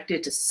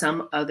subjected to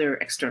some other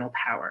external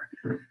power.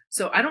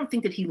 So I don't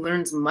think that he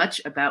learns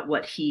much about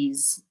what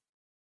he's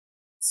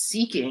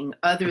seeking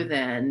other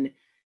than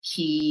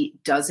he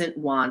doesn't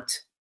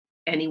want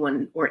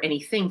anyone or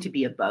anything to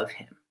be above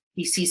him.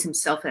 He sees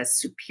himself as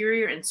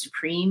superior and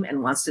supreme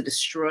and wants to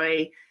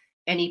destroy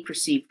any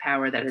perceived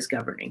power that is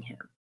governing him.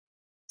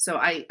 So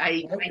I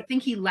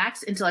think he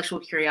lacks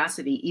intellectual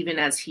curiosity even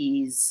as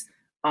he's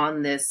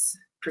on this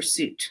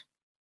pursuit.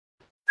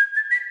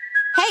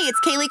 Hey, it's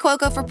Kaylee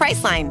Cuoco for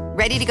Priceline.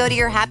 Ready to go to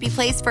your happy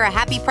place for a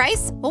happy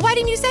price? Well, why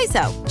didn't you say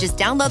so? Just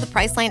download the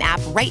Priceline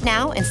app right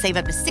now and save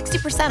up to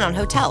 60% on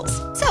hotels.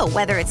 So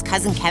whether it's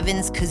Cousin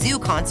Kevin's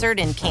Kazoo Concert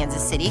in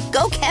Kansas City,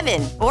 go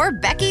Kevin, or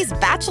Becky's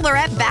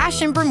Bachelorette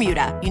Bash in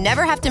Bermuda, you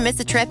never have to miss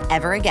a trip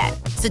ever again.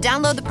 So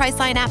download the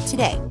Priceline app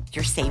today.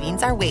 Your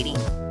savings are waiting.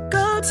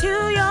 Go to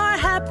your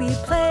happy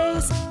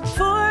place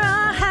for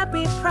a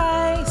happy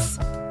price.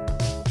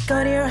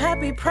 Go to your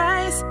happy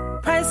price,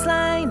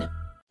 Priceline.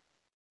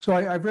 So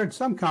I've read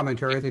some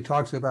commentary that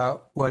talks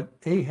about what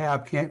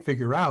Ahab can't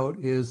figure out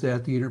is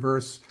that the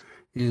universe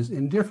is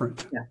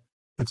indifferent. Yeah.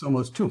 It's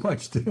almost too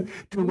much to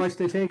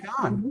take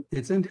on. Mm-hmm.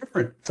 It's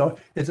indifferent. So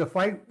it's a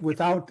fight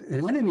without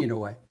an enemy in a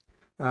way.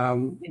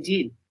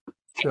 Indeed.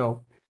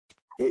 So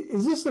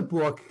is this a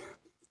book?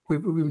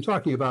 We've been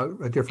talking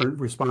about different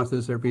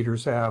responses that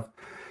readers have.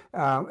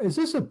 Is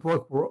this a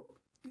book for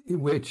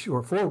which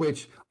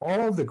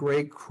all of the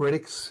great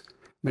critics?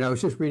 I mean, I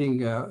was just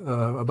reading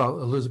about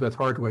Elizabeth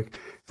Hardwick.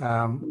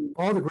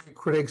 All the great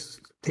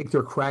critics take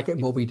their crack at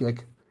Moby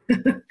Dick.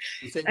 The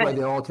same way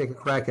they all take a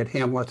crack at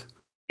Hamlet.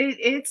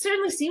 It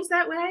certainly seems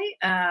that way.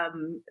 I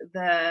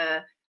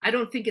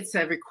don't think it's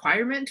a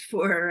requirement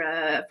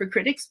for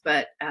critics,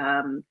 but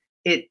the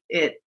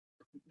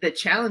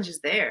challenge is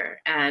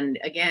there. And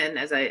again,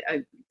 as I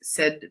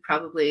said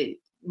probably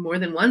more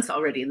than once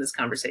already in this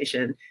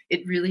conversation,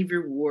 it really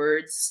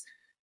rewards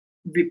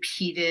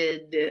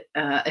repeated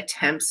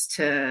attempts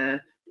to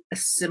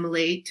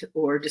assimilate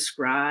or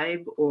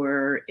describe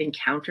or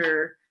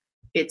encounter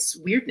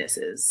its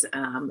weirdnesses.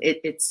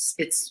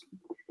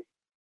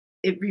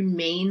 It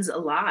remains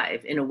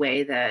alive in a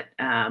way that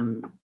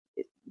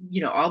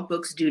all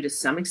books do to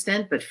some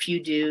extent, but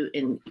few do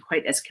in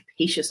quite as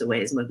capacious a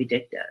way as Moby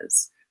Dick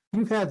does.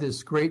 You've had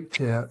this great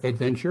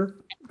adventure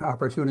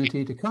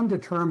opportunity to come to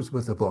terms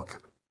with the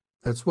book.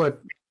 That's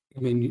what. I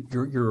mean,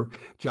 your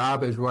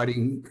job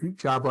writing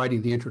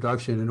the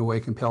introduction in a way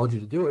compelled you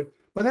to do it.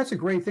 But that's a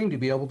great thing to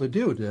be able to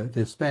do,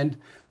 to spend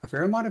a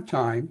fair amount of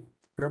time,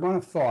 a fair amount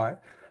of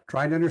thought,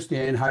 trying to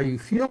understand how you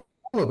feel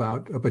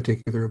about a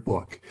particular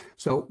book.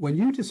 So when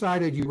you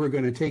decided you were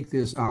going to take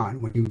this on,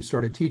 when you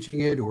started teaching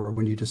it, or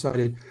when you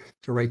decided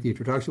to write the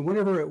introduction,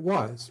 whatever it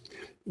was,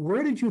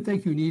 where did you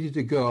think you needed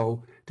to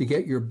go to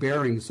get your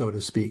bearings, so to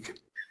speak?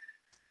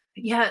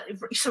 Yeah,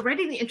 so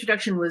writing the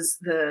introduction was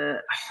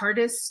the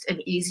hardest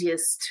and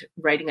easiest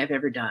writing I've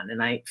ever done.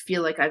 And I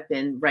feel like I've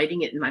been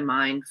writing it in my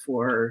mind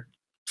for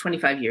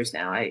 25 years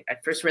now. I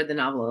first read the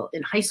novel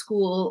in high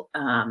school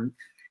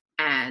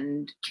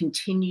and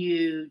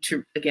continue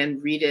to, again,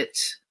 read it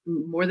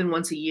more than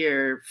once a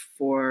year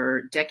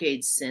for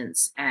decades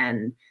since.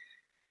 And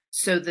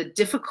so the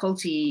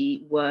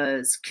difficulty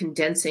was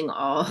condensing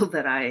all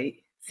that I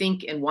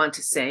think and want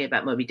to say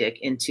about Moby Dick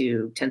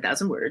into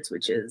 10,000 words,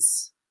 which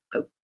is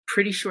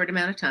pretty short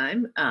amount of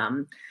time,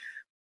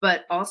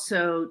 but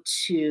also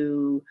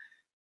to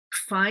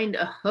find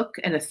a hook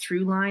and a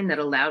through line that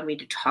allowed me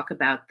to talk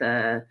about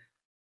the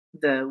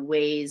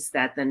ways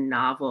that the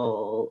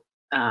novel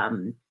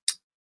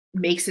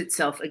makes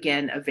itself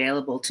again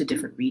available to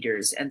different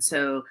readers. And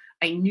so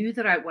I knew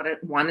that I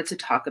wanted to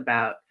talk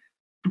about,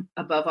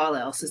 above all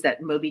else, is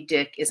that Moby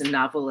Dick is a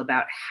novel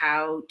about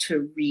how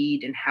to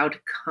read and how to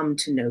come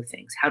to know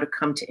things, how to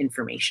come to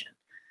information,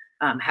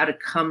 how to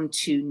come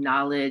to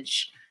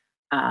knowledge.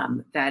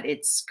 That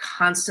it's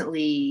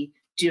constantly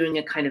doing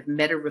a kind of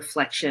meta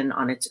reflection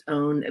on its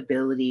own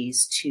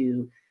abilities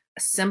to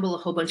assemble a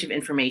whole bunch of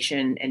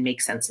information and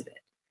make sense of it.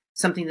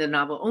 Something the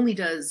novel only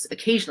does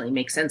occasionally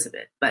make sense of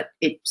it, but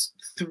it's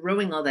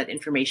throwing all that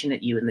information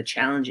at you. And the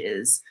challenge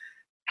is,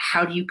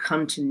 how do you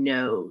come to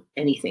know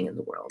anything in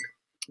the world?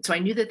 So I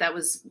knew that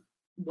was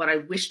what I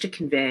wished to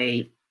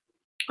convey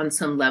on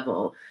some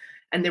level.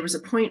 And there was a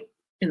point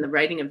in the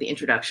writing of the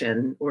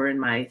introduction, or in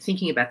my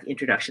thinking about the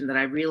introduction, that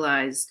I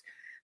realized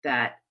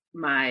that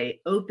my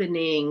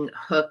opening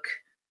hook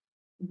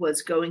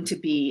was going to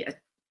be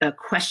a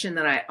question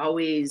that I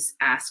always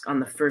ask on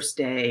the first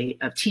day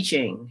of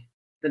teaching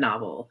the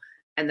novel.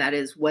 And that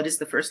is, what is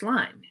the first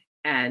line?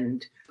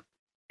 And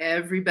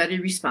everybody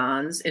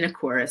responds in a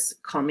chorus,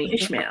 call me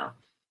Ishmael.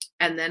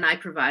 And then I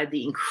provide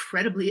the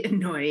incredibly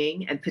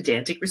annoying and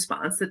pedantic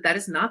response that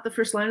is not the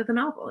first line of the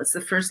novel. It's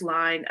the first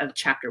line of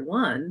chapter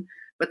 1,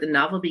 but the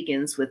novel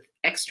begins with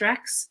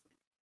extracts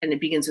and it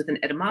begins with an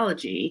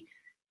etymology,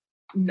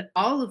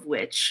 all of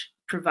which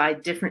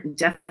provide different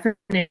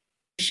definitions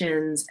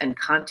and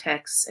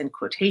contexts and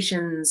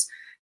quotations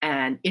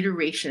and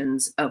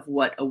iterations of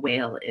what a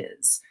whale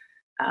is.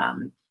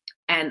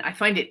 And I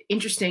find it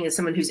interesting as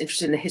someone who's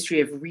interested in the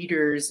history of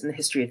readers and the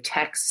history of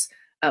texts,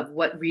 of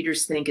what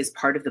readers think is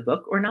part of the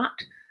book or not.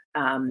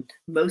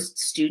 Most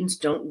students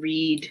don't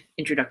read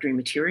introductory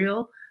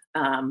material,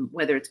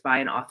 whether it's by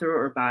an author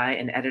or by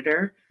an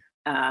editor.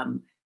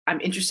 I'm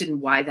interested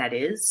in why that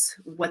is,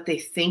 what they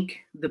think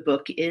the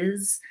book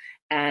is.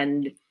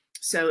 And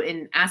so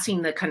in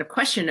asking the kind of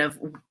question of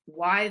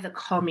why the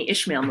Call Me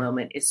Ishmael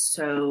moment is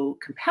so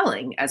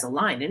compelling as a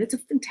line, and it's a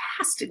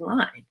fantastic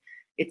line.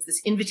 It's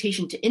this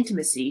invitation to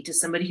intimacy to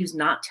somebody who's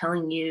not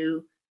telling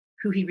you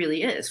who he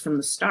really is from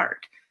the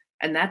start.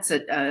 And that's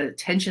a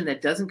tension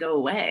that doesn't go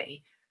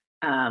away.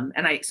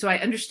 So I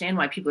understand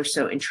why people are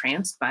so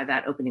entranced by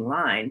that opening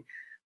line.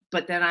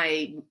 But then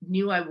I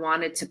knew I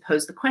wanted to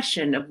pose the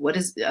question of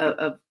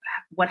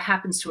what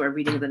happens to our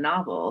reading of the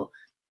novel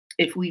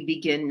if we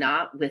begin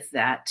not with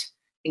that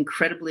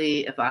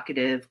incredibly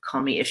evocative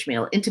Call Me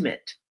Ishmael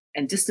intimate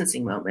and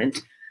distancing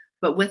moment,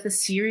 but with a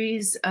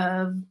series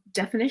of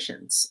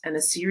definitions and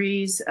a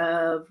series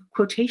of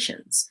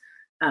quotations.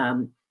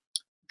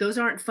 Those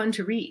aren't fun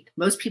to read.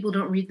 Most people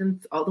don't read them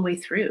all the way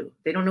through.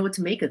 They don't know what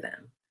to make of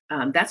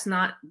them. That's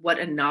not what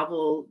a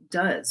novel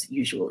does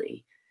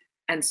usually.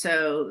 And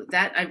so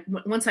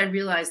once I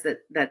realized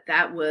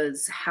that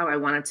was how I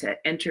wanted to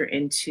enter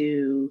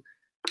into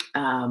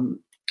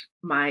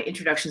my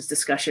introductions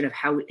discussion of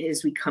how it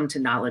is we come to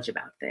knowledge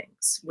about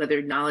things,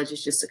 whether knowledge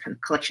is just a kind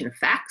of collection of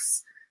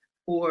facts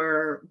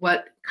or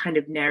what kind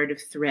of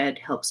narrative thread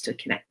helps to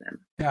connect them.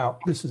 Now,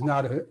 this is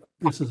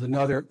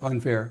another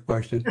unfair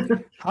question.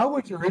 How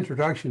would your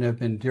introduction have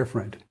been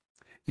different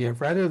if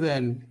rather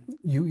than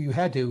you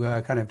had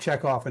to kind of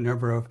check off a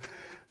number of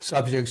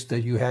subjects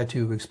that you had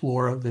to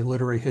explore? The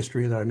literary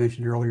history that I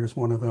mentioned earlier is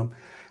one of them,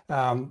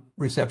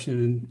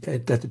 reception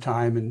at the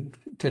time and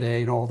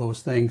today and all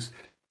those things.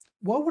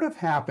 What would have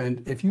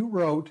happened if you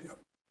wrote,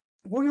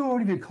 we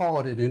won't even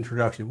call it an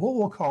introduction. What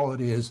we'll call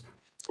it is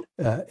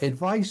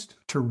advice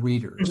to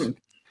readers.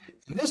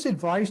 Mm-hmm. This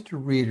advice to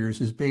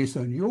readers is based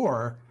on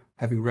your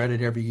having read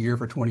it every year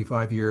for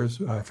 25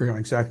 years, I forget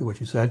exactly what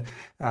you said,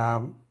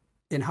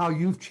 and how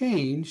you've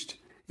changed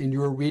in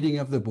your reading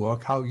of the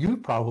book, how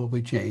you've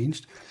probably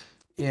changed,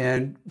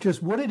 and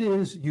just what it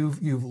is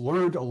you've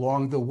learned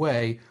along the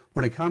way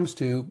when it comes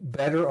to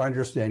better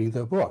understanding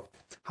the book.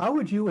 How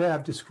would you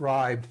have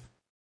described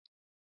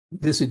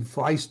this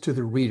advice to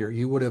the reader?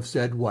 You would have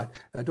said what?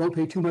 Don't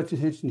pay too much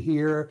attention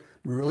here,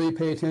 really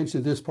pay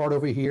attention to this part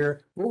over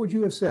here. What would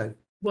you have said?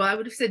 Well, I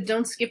would have said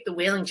don't skip the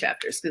whaling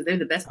chapters because they're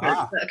the best part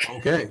of the book.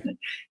 Okay.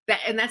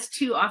 And that's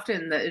too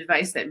often the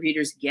advice that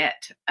readers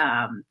get.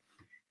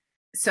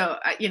 So,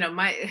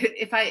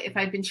 if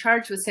I'd been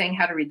charged with saying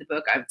how to read the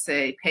book, I would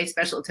say pay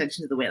special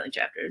attention to the whaling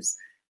chapters.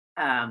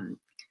 Now,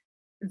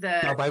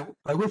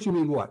 by which you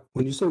mean what?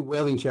 When you say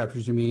whaling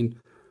chapters, you mean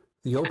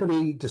the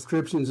opening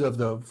descriptions of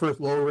the first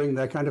lowering,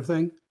 that kind of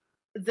thing?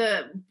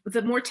 The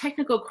more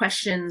technical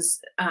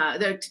questions,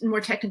 the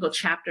more technical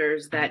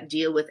chapters that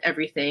deal with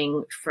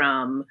everything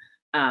from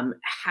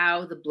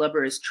how the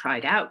blubber is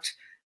tried out,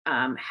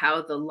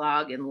 how the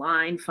log and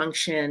line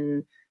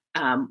function,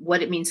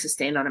 what it means to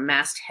stand on a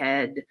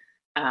masthead,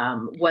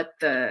 how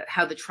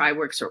the try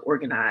works are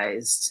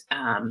organized,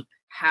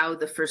 how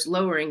the first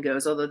lowering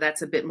goes, although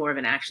that's a bit more of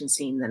an action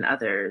scene than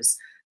others.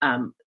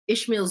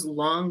 Ishmael's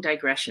long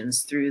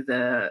digressions through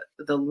the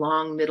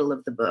long middle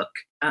of the book,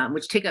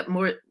 which take up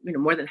more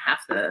than half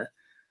the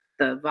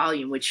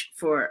volume, which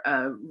for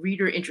a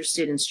reader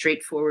interested in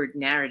straightforward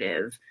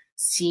narrative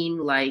seem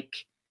like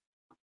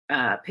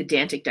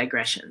pedantic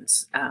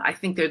digressions. I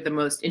think they're the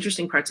most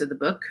interesting parts of the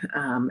book,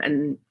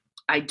 and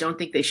I don't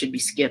think they should be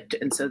skipped.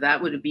 And so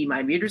that would be my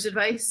reader's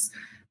advice.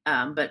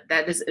 But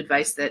that is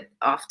advice that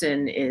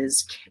often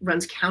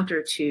runs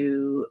counter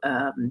to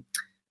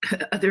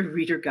other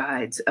reader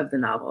guides of the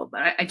novel.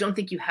 But I don't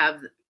think you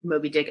have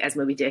Moby Dick as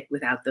Moby Dick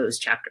without those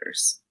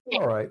chapters.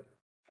 All right.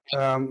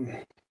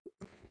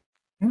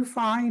 You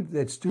find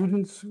that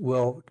students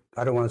will,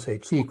 I don't want to say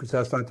cheat because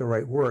that's not the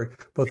right word,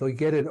 but they'll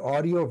get an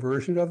audio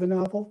version of the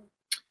novel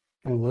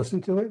and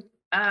listen to it?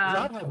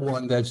 I have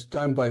one that's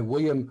done by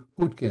William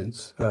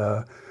Hootkins,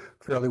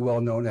 fairly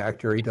well-known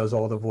actor. He does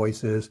all the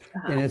voices,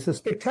 and it's a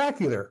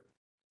spectacular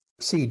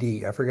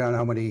CD. I forgot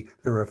how many,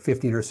 there were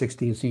 15 or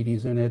 16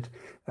 CDs in it.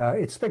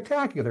 It's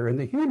spectacular, and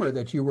the humor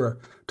that you were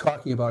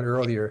talking about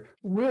earlier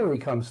really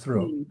comes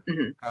through.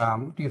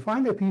 Mm-hmm. Do you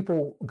find that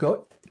people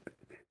go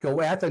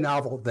at the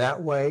novel that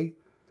way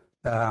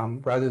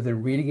rather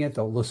than reading it?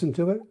 They'll listen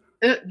to it?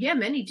 Yeah,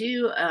 many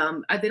do.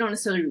 They don't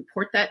necessarily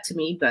report that to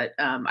me, but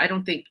I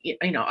don't think,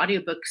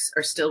 audiobooks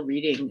are still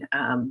reading.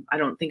 I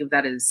don't think of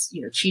that as,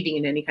 cheating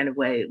in any kind of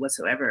way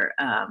whatsoever.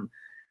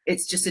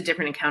 It's just a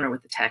different encounter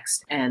with the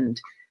text.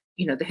 And,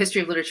 the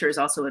history of literature is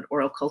also an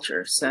oral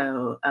culture.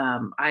 So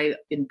I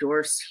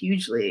endorse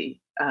hugely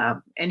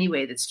any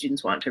way that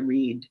students want to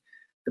read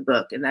the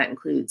book, and that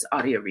includes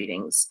audio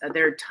readings.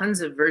 There are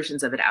tons of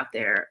versions of it out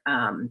there.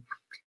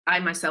 I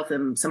myself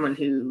am someone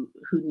who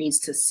needs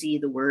to see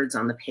the words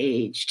on the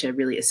page to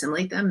really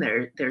assimilate them.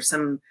 There's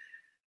some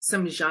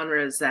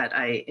genres that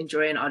I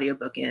enjoy an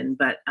audiobook in,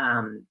 but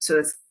so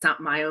it's not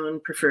my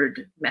own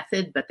preferred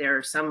method, but there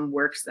are some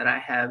works that I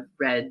have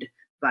read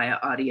via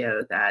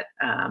audio that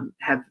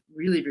have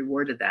really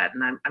rewarded that.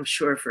 And I'm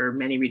sure for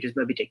many readers,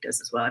 Moby Dick does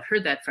as well. I've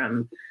heard that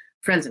from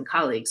friends and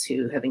colleagues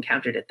who have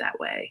encountered it that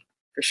way,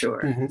 for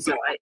sure. Mm-hmm. So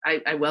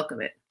I welcome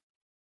it.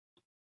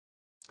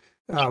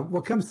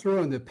 What comes through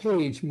on the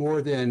page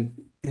more than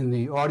in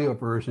the audio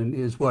version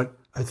is what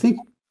I think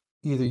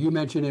either you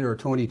mentioned it or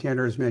Tony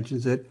Tanners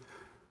mentions it,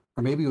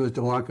 or maybe it was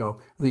Delanco,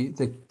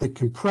 the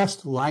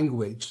compressed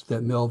language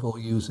that Melville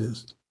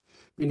uses.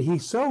 I mean,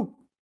 he's so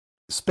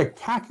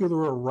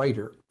spectacular a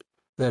writer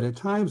that at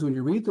times when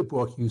you read the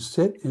book, you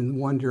sit and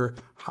wonder,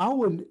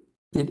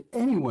 did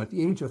anyone at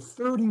the age of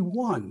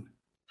 31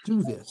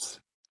 do this?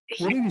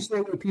 What do you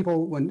say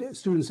when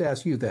students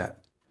ask you that?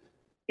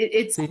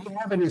 Did he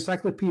have an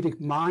encyclopedic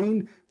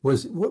mind?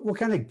 What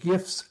kind of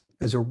gifts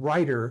as a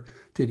writer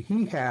did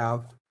he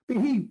have? I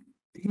mean,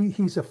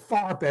 he's a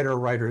far better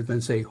writer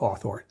than, say,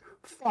 Hawthorne.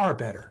 Far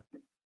better.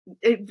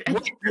 What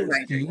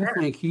gifts do you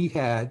think he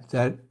had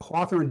that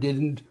Hawthorne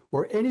didn't,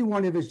 or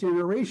anyone of his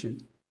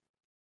generation,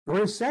 or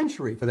his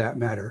century for that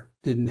matter,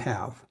 didn't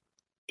have?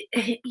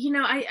 You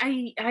know,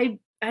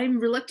 I'm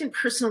reluctant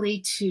personally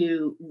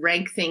to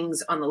rank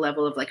things on the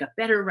level of like a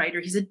better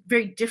writer. He's a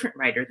very different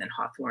writer than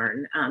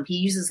Hawthorne. He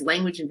uses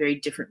language in very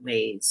different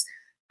ways.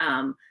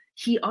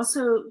 He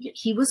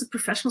was a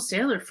professional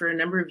sailor for a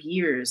number of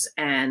years.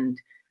 And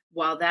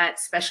while that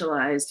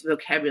specialized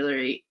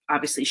vocabulary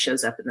obviously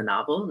shows up in the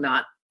novel,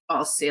 not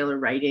all sailor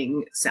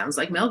writing sounds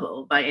like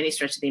Melville by any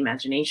stretch of the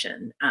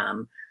imagination.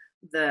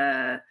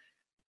 The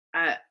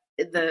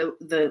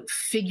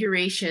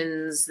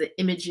figurations, the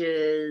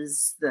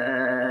images,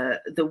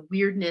 the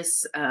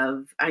weirdness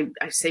of, I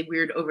say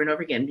weird over and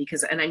over again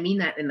and I mean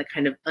that in the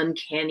kind of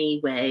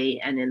uncanny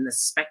way and in the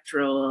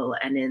spectral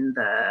and in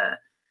a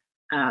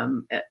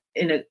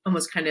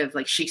almost kind of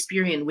like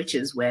Shakespearean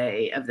witches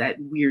way of that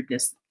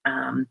weirdness,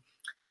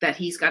 that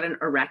he's got an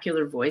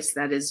oracular voice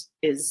that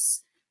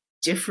is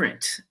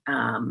different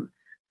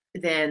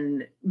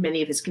than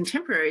many of his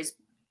contemporaries.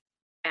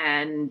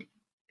 And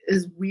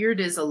as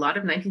weird as a lot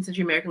of 19th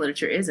century American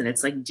literature is, and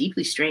it's like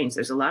deeply strange,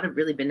 there's a lot of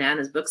really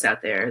bananas books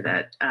out there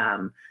that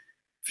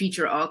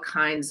feature all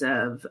kinds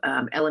of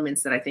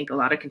elements that I think a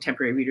lot of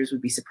contemporary readers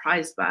would be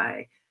surprised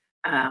by.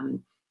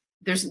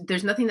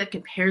 There's nothing that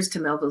compares to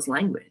Melville's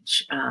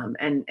language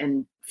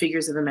and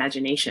figures of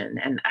imagination.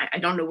 And I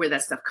don't know where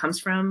that stuff comes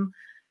from.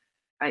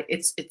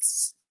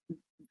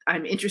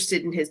 I'm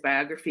interested in his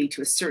biography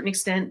to a certain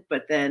extent,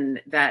 but then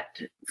that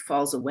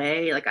falls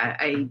away. Like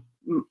I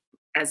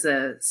as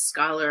a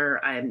scholar,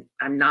 I'm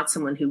not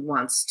someone who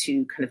wants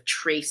to kind of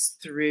trace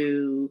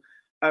through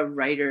a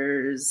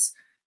writer's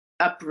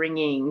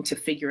upbringing to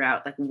figure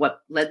out like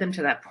what led them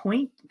to that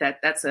point.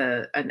 That's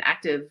an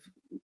active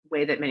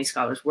way that many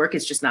scholars work.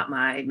 It's just not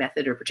my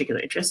method or particular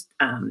interest.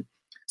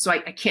 So I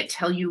can't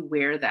tell you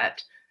where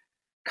that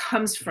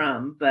comes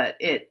from, but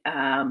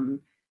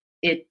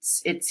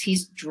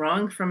he's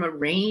drawing from a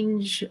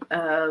range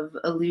of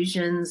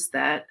allusions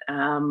that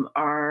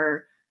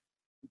are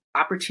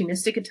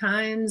opportunistic at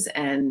times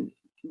and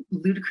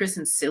ludicrous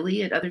and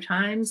silly at other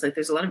times. Like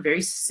there's a lot of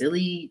very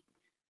silly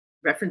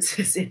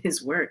references in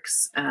his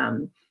works,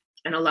 and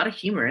a lot of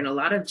humor and a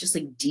lot of just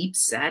like deep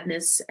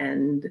sadness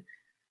and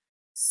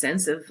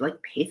sense of like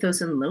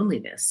pathos and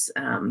loneliness.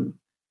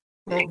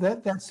 Well,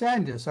 that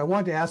sadness, I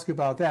wanted to ask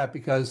about that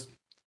because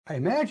I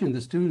imagine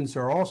the students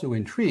are also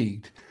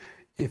intrigued,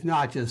 if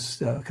not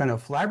just kind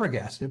of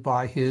flabbergasted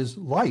by his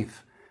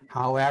life.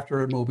 How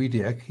after Moby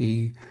Dick,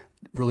 he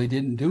really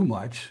didn't do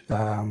much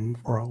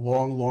for a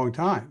long, long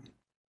time.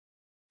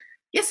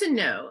 Yes and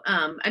no.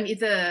 I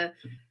mean,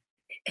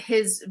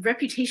 his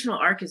reputational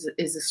arc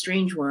is a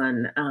strange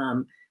one.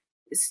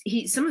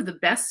 Some of the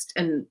best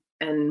and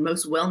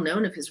most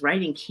well-known of his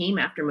writing came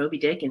after Moby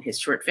Dick and his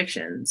short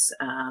fictions.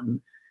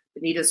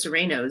 Benito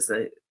Cereno is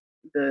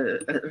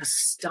the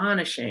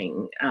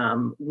astonishing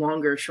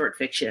longer short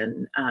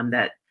fiction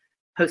that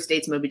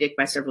postdates Moby Dick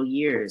by several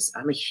years.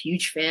 I'm a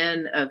huge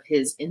fan of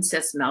his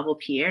incest novel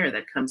Pierre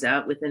that comes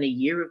out within a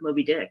year of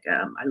Moby Dick.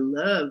 I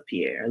love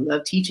Pierre. I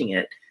love teaching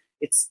it.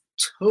 It's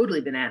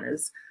totally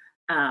bananas.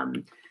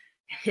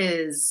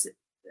 His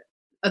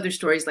other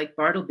stories like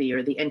Bartleby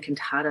or The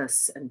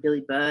Encantadas and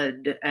Billy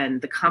Budd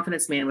and The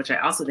Confidence Man, which I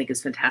also think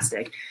is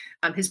fantastic.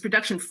 His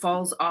production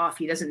falls off.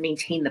 He doesn't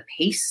maintain the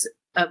pace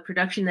of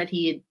production that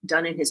he had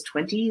done in his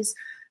 20s,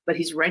 but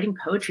he's writing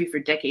poetry for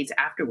decades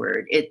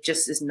afterward. It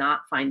just is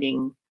not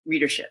finding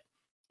readership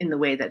in the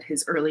way that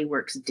his early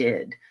works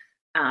did.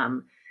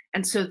 And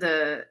so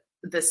the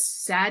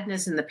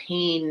sadness and the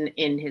pain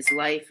in his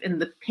life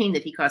and the pain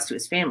that he caused to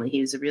his family,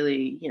 he was a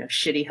really,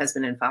 shitty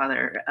husband and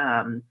father,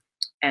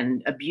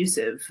 and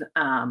abusive.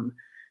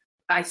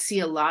 I see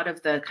a lot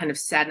of the kind of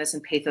sadness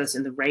and pathos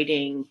in the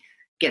writing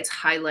gets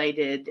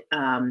highlighted,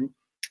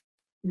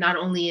 not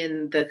only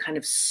in the kind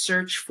of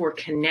search for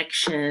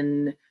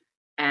connection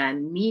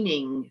and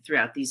meaning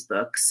throughout these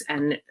books,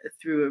 and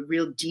through a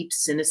real deep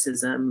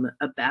cynicism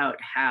about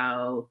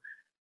how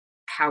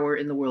power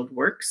in the world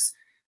works.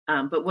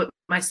 But what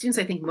my students,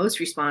 I think, most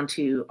respond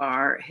to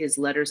are his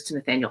letters to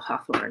Nathaniel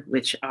Hawthorne,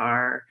 which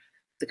are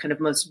the kind of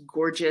most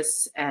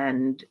gorgeous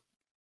and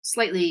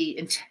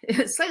slightly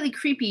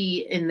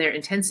creepy in their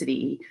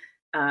intensity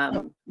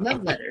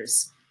love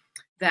letters.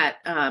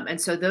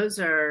 And so those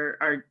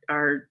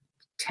are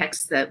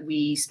texts that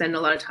we spend a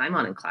lot of time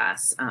on in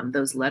class.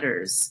 Those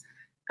letters,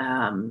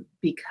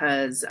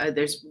 because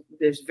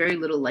there's very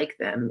little like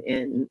them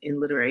in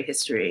literary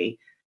history,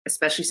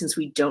 especially since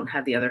we don't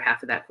have the other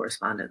half of that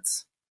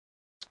correspondence.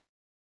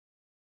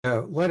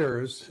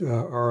 Letters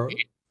are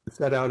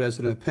set out as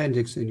an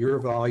appendix in your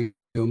volume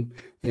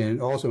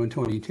and also in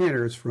Tony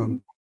Tanner's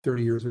from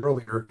 30 years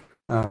earlier.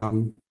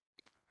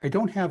 I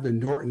don't have the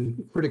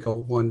Norton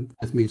critical one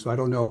with me, so I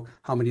don't know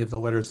how many of the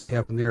letters they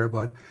have in there,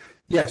 but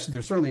yes,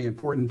 they're certainly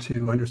important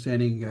to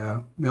understanding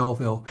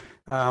Melville.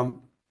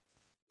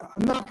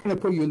 I'm not going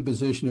to put you in the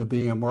position of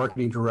being a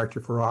marketing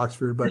director for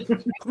Oxford, but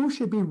who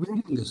should be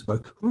reading this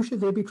book? Who should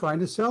they be trying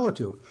to sell it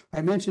to?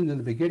 I mentioned in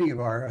the beginning of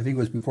I think it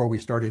was before we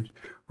started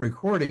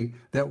recording,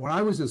 that when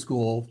I was in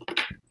school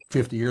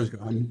 50 years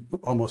ago, I'm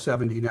almost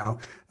 70 now,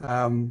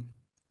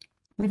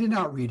 we did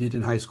not read it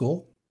in high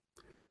school.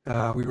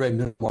 We read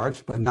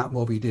Middlemarch, but not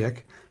Moby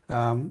Dick.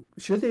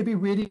 Should they be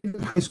reading it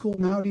in high school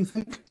now, do you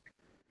think?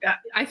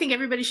 I think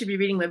everybody should be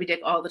reading Moby Dick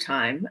all the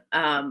time.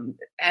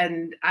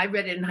 And I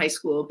read it in high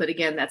school, but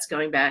again, that's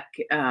going back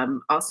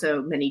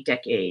also many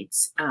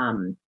decades.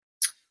 Was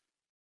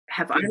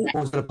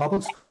it a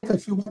public school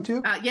that you went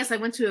to? Yes, I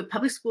went to a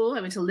public school. I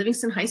went to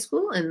Livingston High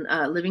School in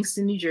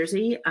Livingston, New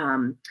Jersey.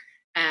 And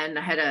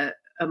I had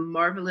a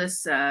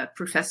marvelous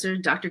professor,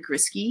 Dr.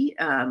 Grisky,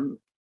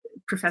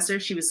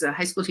 professor. She was a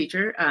high school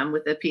teacher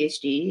with a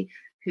PhD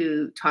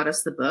who taught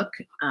us the book.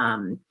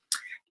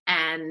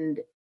 And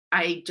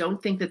I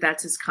don't think that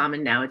that's as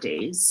common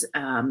nowadays,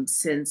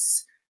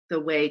 since the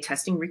way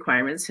testing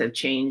requirements have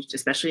changed,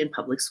 especially in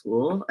public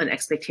school, an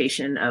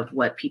expectation of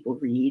what people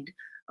read.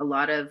 A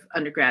lot of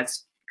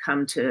undergrads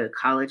come to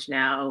college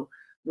now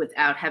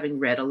without having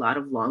read a lot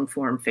of long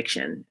form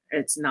fiction.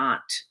 It's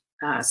not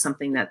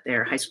something that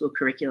their high school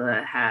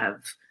curricula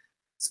have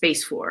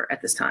space for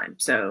at this time.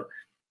 So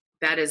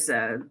that is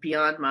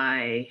beyond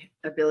my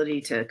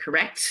ability to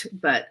correct,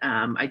 but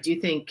I do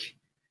think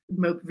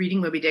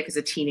reading Moby Dick as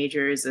a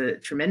teenager is a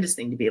tremendous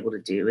thing to be able to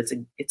do.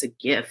 It's a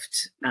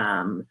gift,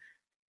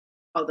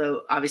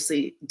 although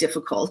obviously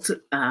difficult.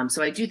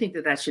 So I do think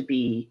that should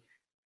be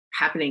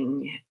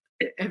happening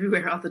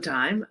everywhere all the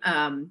time,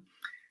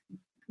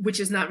 which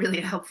is not really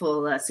a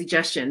helpful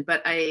suggestion.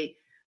 But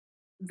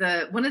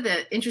one of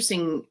the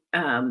interesting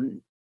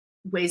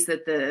ways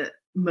that the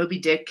Moby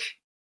Dick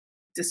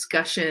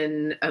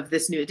discussion of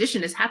this new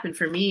edition has happened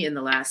for me in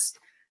the last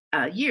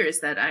years,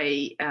 that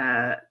I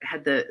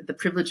had the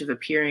privilege of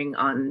appearing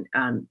on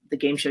the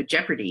game show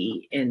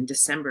Jeopardy in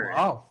December.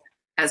 Wow.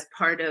 As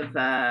part of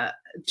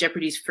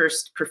Jeopardy's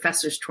first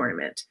professors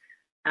tournament.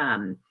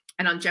 And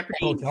on Jeopardy.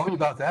 Oh, tell me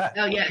about that.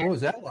 Oh yeah. What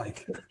was that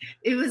like?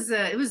 It was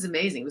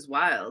amazing. It was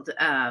wild.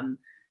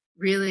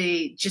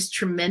 Really just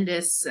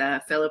tremendous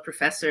fellow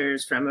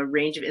professors from a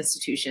range of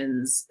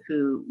institutions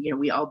who,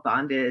 we all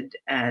bonded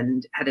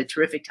and had a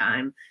terrific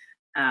time.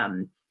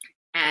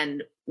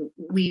 And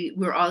we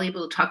were all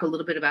able to talk a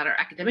little bit about our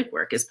academic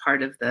work as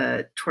part of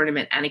the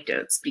tournament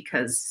anecdotes,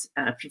 because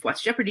if you've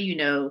watched Jeopardy,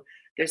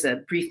 there's a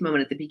brief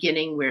moment at the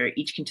beginning where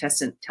each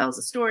contestant tells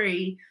a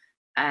story.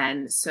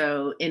 And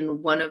so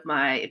in one of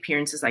my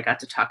appearances, I got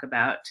to talk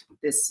about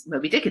this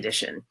Moby Dick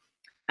edition,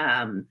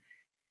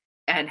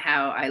 and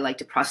how I like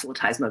to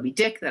proselytize Moby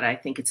Dick, that I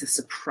think it's a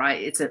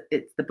surprise.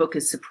 The book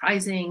is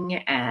surprising,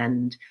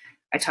 and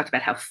I talked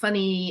about how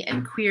funny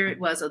and queer it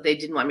was. Oh, they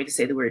didn't want me to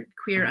say the word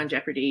queer on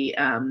Jeopardy.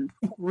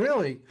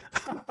 Really?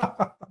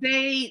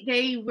 They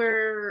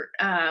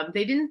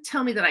didn't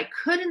tell me that I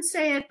couldn't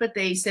say it, but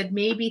they said,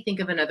 maybe think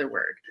of another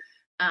word.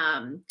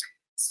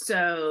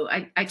 So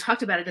I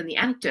talked about it in the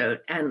anecdote.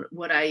 And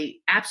what I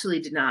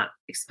absolutely did not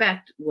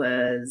expect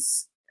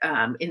was,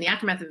 in the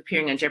aftermath of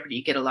appearing on Jeopardy,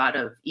 you get a lot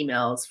of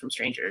emails from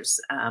strangers,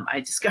 I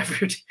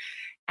discovered.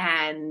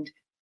 And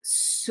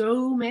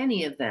so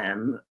many of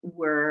them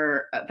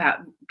were about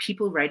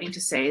people writing to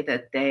say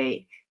that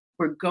they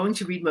were going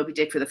to read Moby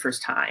Dick for the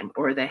first time,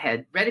 or they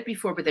had read it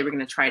before, but they were going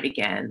to try it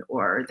again,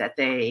 or that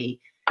they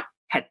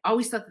had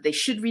always thought that they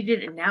should read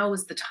it, and now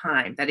was the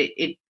time. That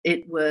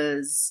it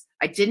was,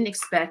 I didn't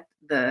expect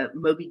the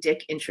Moby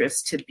Dick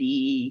interest to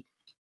be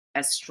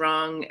as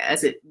strong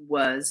as it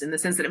was, in the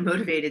sense that it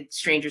motivated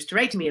strangers to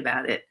write to me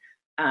about it.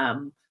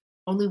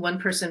 Only one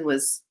person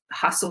was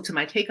hostile to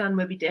my take on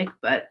Moby Dick,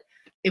 but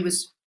it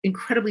was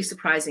incredibly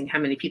surprising how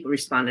many people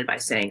responded by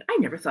saying, I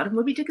never thought of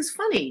Moby Dick as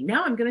funny.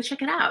 Now I'm going to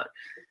check it out.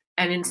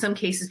 And in some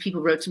cases,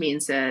 people wrote to me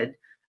and said,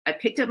 I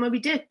picked up Moby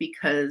Dick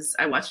because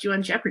I watched you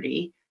on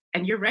Jeopardy,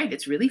 and you're right,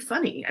 it's really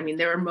funny. I mean,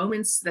 there are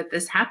moments that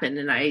this happened,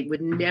 and I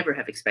would never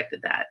have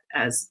expected that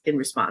as in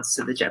response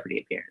to the Jeopardy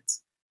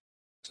appearance.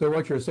 So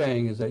what you're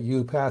saying is that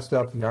you passed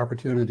up the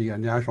opportunity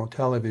on national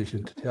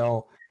television to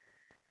tell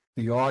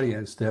the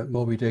audience that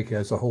Moby Dick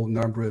has a whole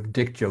number of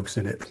dick jokes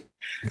in it.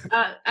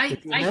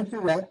 You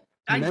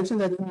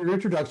mentioned that in your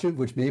introduction,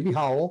 which made me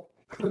howl.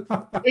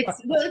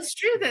 It's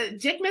true that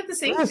Dick meant the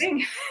same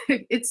thing.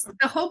 It's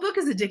the whole book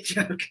is a dick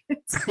joke.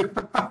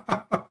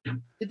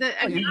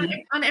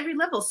 On every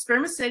level,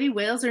 spermaceti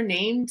whales are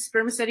named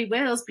spermaceti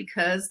whales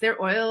because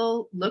their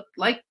oil looked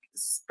like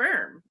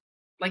sperm.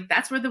 Like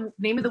that's where the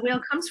name of the whale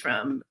comes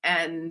from.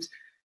 And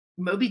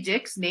Moby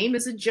Dick's name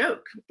is a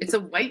joke. It's a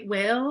white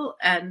whale,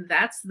 and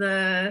that's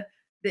the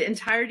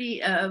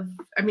entirety of.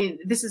 I mean,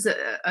 this is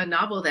a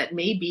novel that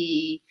may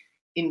be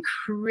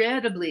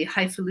incredibly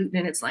highfalutin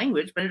in its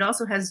language, but it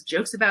also has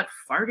jokes about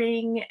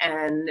farting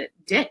and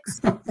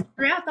dicks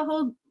throughout the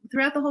whole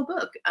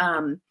book.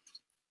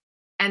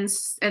 And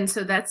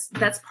so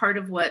that's part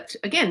of what,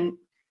 again,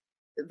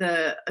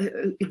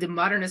 the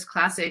modernist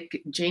classic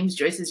James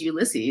Joyce's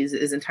Ulysses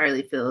is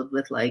entirely filled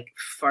with like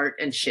fart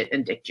and shit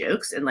and dick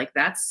jokes, and like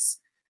that's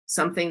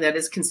something that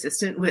is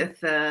consistent with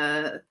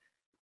the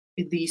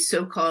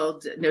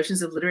so-called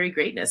notions of literary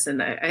greatness.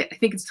 And I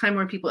think it's time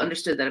more people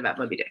understood that about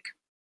Moby Dick,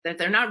 that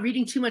they're not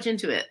reading too much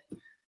into it.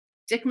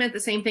 Dick meant the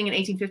same thing in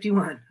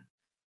 1851.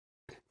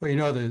 Well, you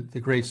know the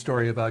great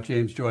story about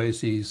James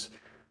Joyce. He's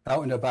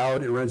out and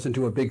about and runs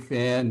into a big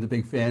fan. The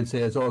big fan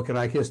says, "Oh, can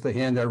I kiss the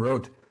hand that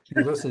wrote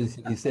Ulysses?"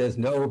 He says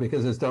no,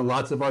 because it's done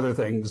lots of other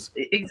things.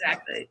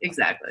 Exactly.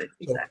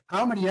 So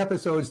how many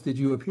episodes did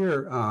you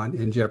appear on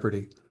in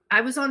Jeopardy? I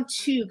was on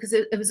 2 because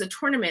it was a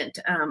tournament.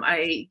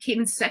 I came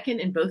in second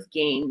in both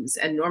games,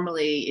 and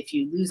normally if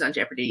you lose on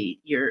Jeopardy,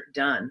 you're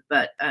done.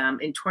 But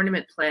in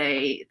tournament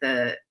play,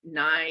 the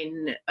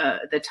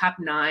top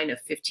 9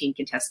 of 15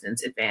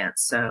 contestants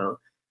advance. So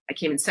I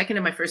came in second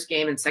in my first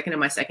game and second in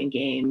my second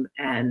game,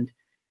 and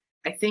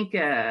I think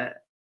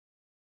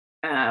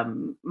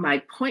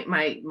my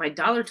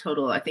dollar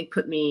total, I think,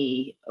 put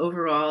me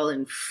overall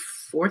in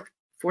fourth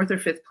or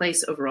fifth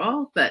place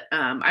overall, but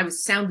I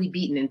was soundly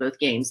beaten in both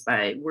games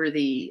by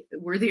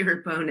worthier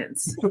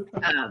opponents.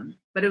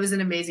 But it was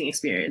an amazing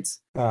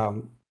experience.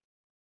 I'm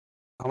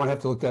gonna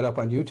have to look that up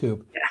on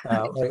YouTube.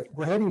 Yeah.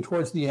 We're heading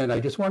towards the end. I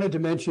just wanted to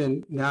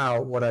mention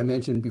now what I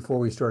mentioned before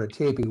we started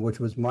taping, which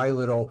was my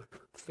little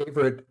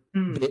favorite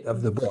bit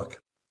of the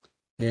book.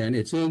 And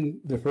it's in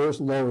the first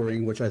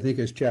lowering, which I think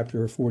is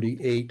chapter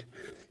 48.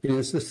 And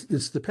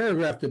it's the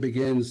paragraph that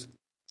begins,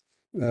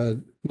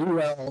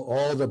 meanwhile,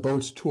 all the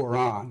boats tore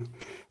on.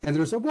 And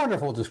there's a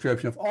wonderful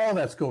description of all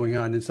that's going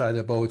on inside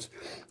the boats.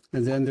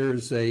 And then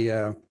there's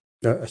a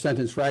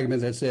sentence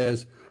fragment that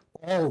says,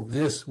 "All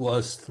this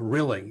was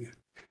thrilling."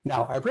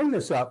 Now, I bring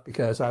this up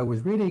because I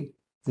was reading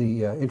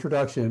the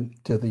introduction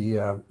to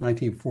the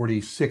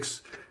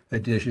 1946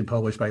 edition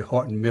published by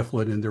Houghton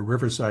Mifflin in their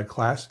Riverside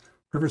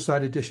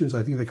editions,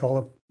 I think they call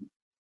them,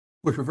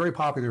 which were very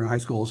popular in high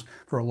schools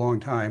for a long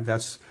time.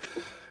 That's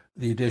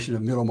the edition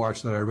of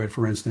Middlemarch that I read,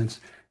 for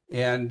instance.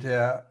 And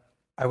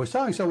I was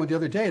telling someone the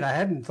other day, and I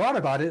hadn't thought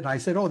about it, and I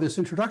said, "Oh, this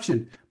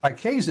introduction by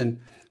Kazin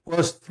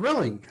was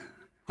thrilling,"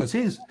 because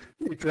his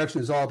introduction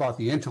is all about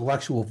the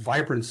intellectual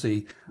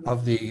vibrancy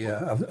of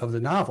the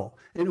novel.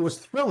 And it was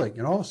thrilling.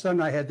 And all of a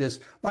sudden I had this,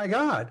 my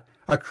God,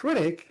 a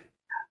critic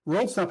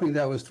wrote something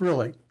that was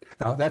thrilling.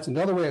 Now, that's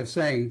another way of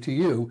saying to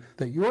you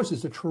that yours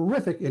is a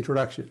terrific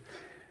introduction.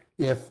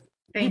 If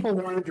people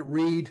wanted to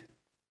read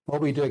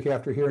Moby Dick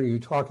after hearing you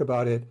talk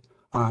about it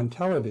on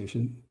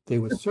television, they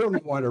would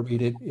certainly want to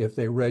read it if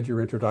they read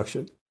your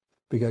introduction.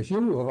 Because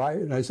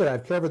and I said,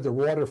 I've covered the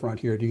waterfront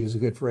here, to use a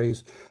good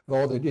phrase, of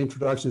all the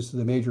introductions to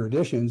the major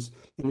editions,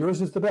 and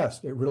yours is the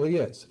best. It really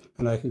is.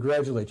 And I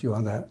congratulate you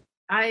on that.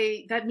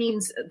 That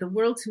means the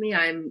world to me.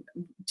 I'm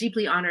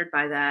deeply honored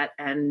by that.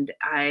 And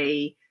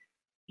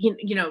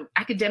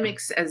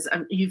academics, as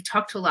you've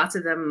talked to lots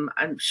of them,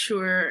 I'm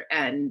sure.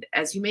 And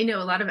as you may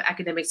know, a lot of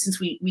academics, since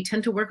we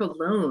tend to work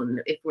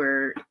alone if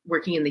we're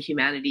working in the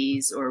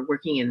humanities or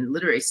working in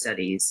literary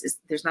studies,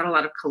 there's not a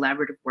lot of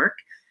collaborative work.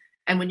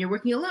 And when you're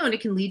working alone,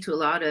 it can lead to a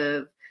lot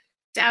of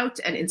doubt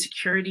and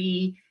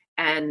insecurity.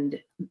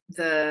 And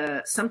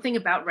something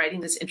about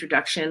writing this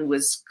introduction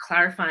was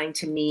clarifying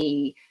to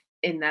me,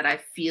 in that I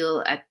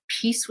feel at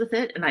peace with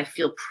it and I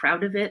feel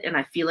proud of it. And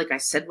I feel like I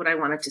said what I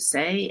wanted to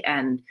say.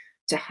 And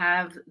to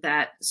have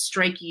that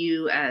strike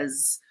you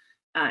as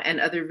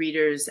and other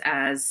readers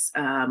as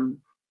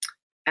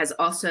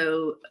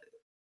also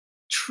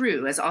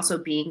true, as also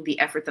being the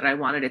effort that I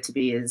wanted it to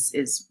be,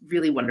 is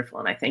really wonderful.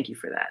 And I thank you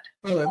for that.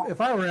 Well,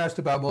 if I were asked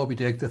about Moby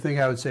Dick, the thing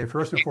I would say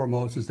first and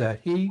foremost is that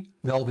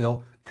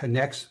Melville,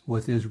 connects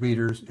with his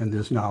readers in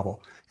this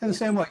novel. In the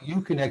same way you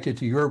connected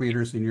to your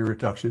readers in your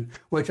introduction,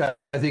 which I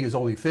think is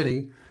only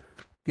fitting,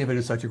 given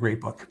it's such a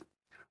great book.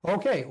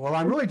 Okay, well,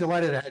 I'm really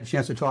delighted I had a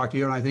chance to talk to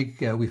you, and I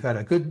think we've had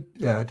a good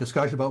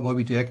discussion about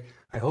Moby Dick.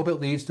 I hope it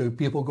leads to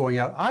people going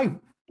out.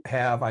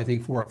 I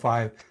think 4 or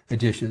 5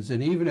 editions,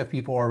 and even if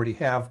people already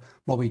have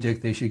Moby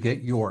Dick, they should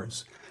get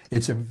yours.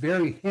 It's a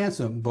very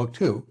handsome book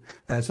too.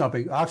 That's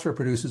something Oxford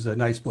produces a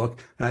nice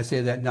book, and I say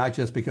that not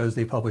just because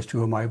they publish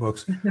two of my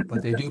books,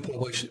 but they do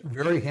publish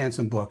very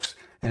handsome books,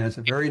 and it's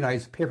a very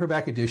nice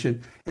paperback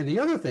edition. And the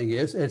other thing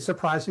is, it's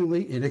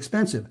surprisingly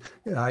inexpensive.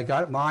 I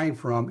got mine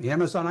from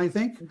Amazon, I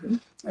think,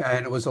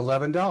 and it was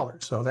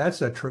 $11. So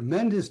that's a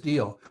tremendous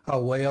deal, a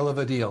whale of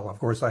a deal. Of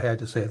course, I had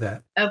to say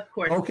that. Of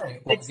course.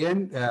 Okay. Well,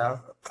 again,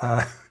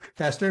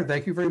 Hester,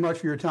 thank you very much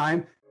for your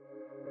time.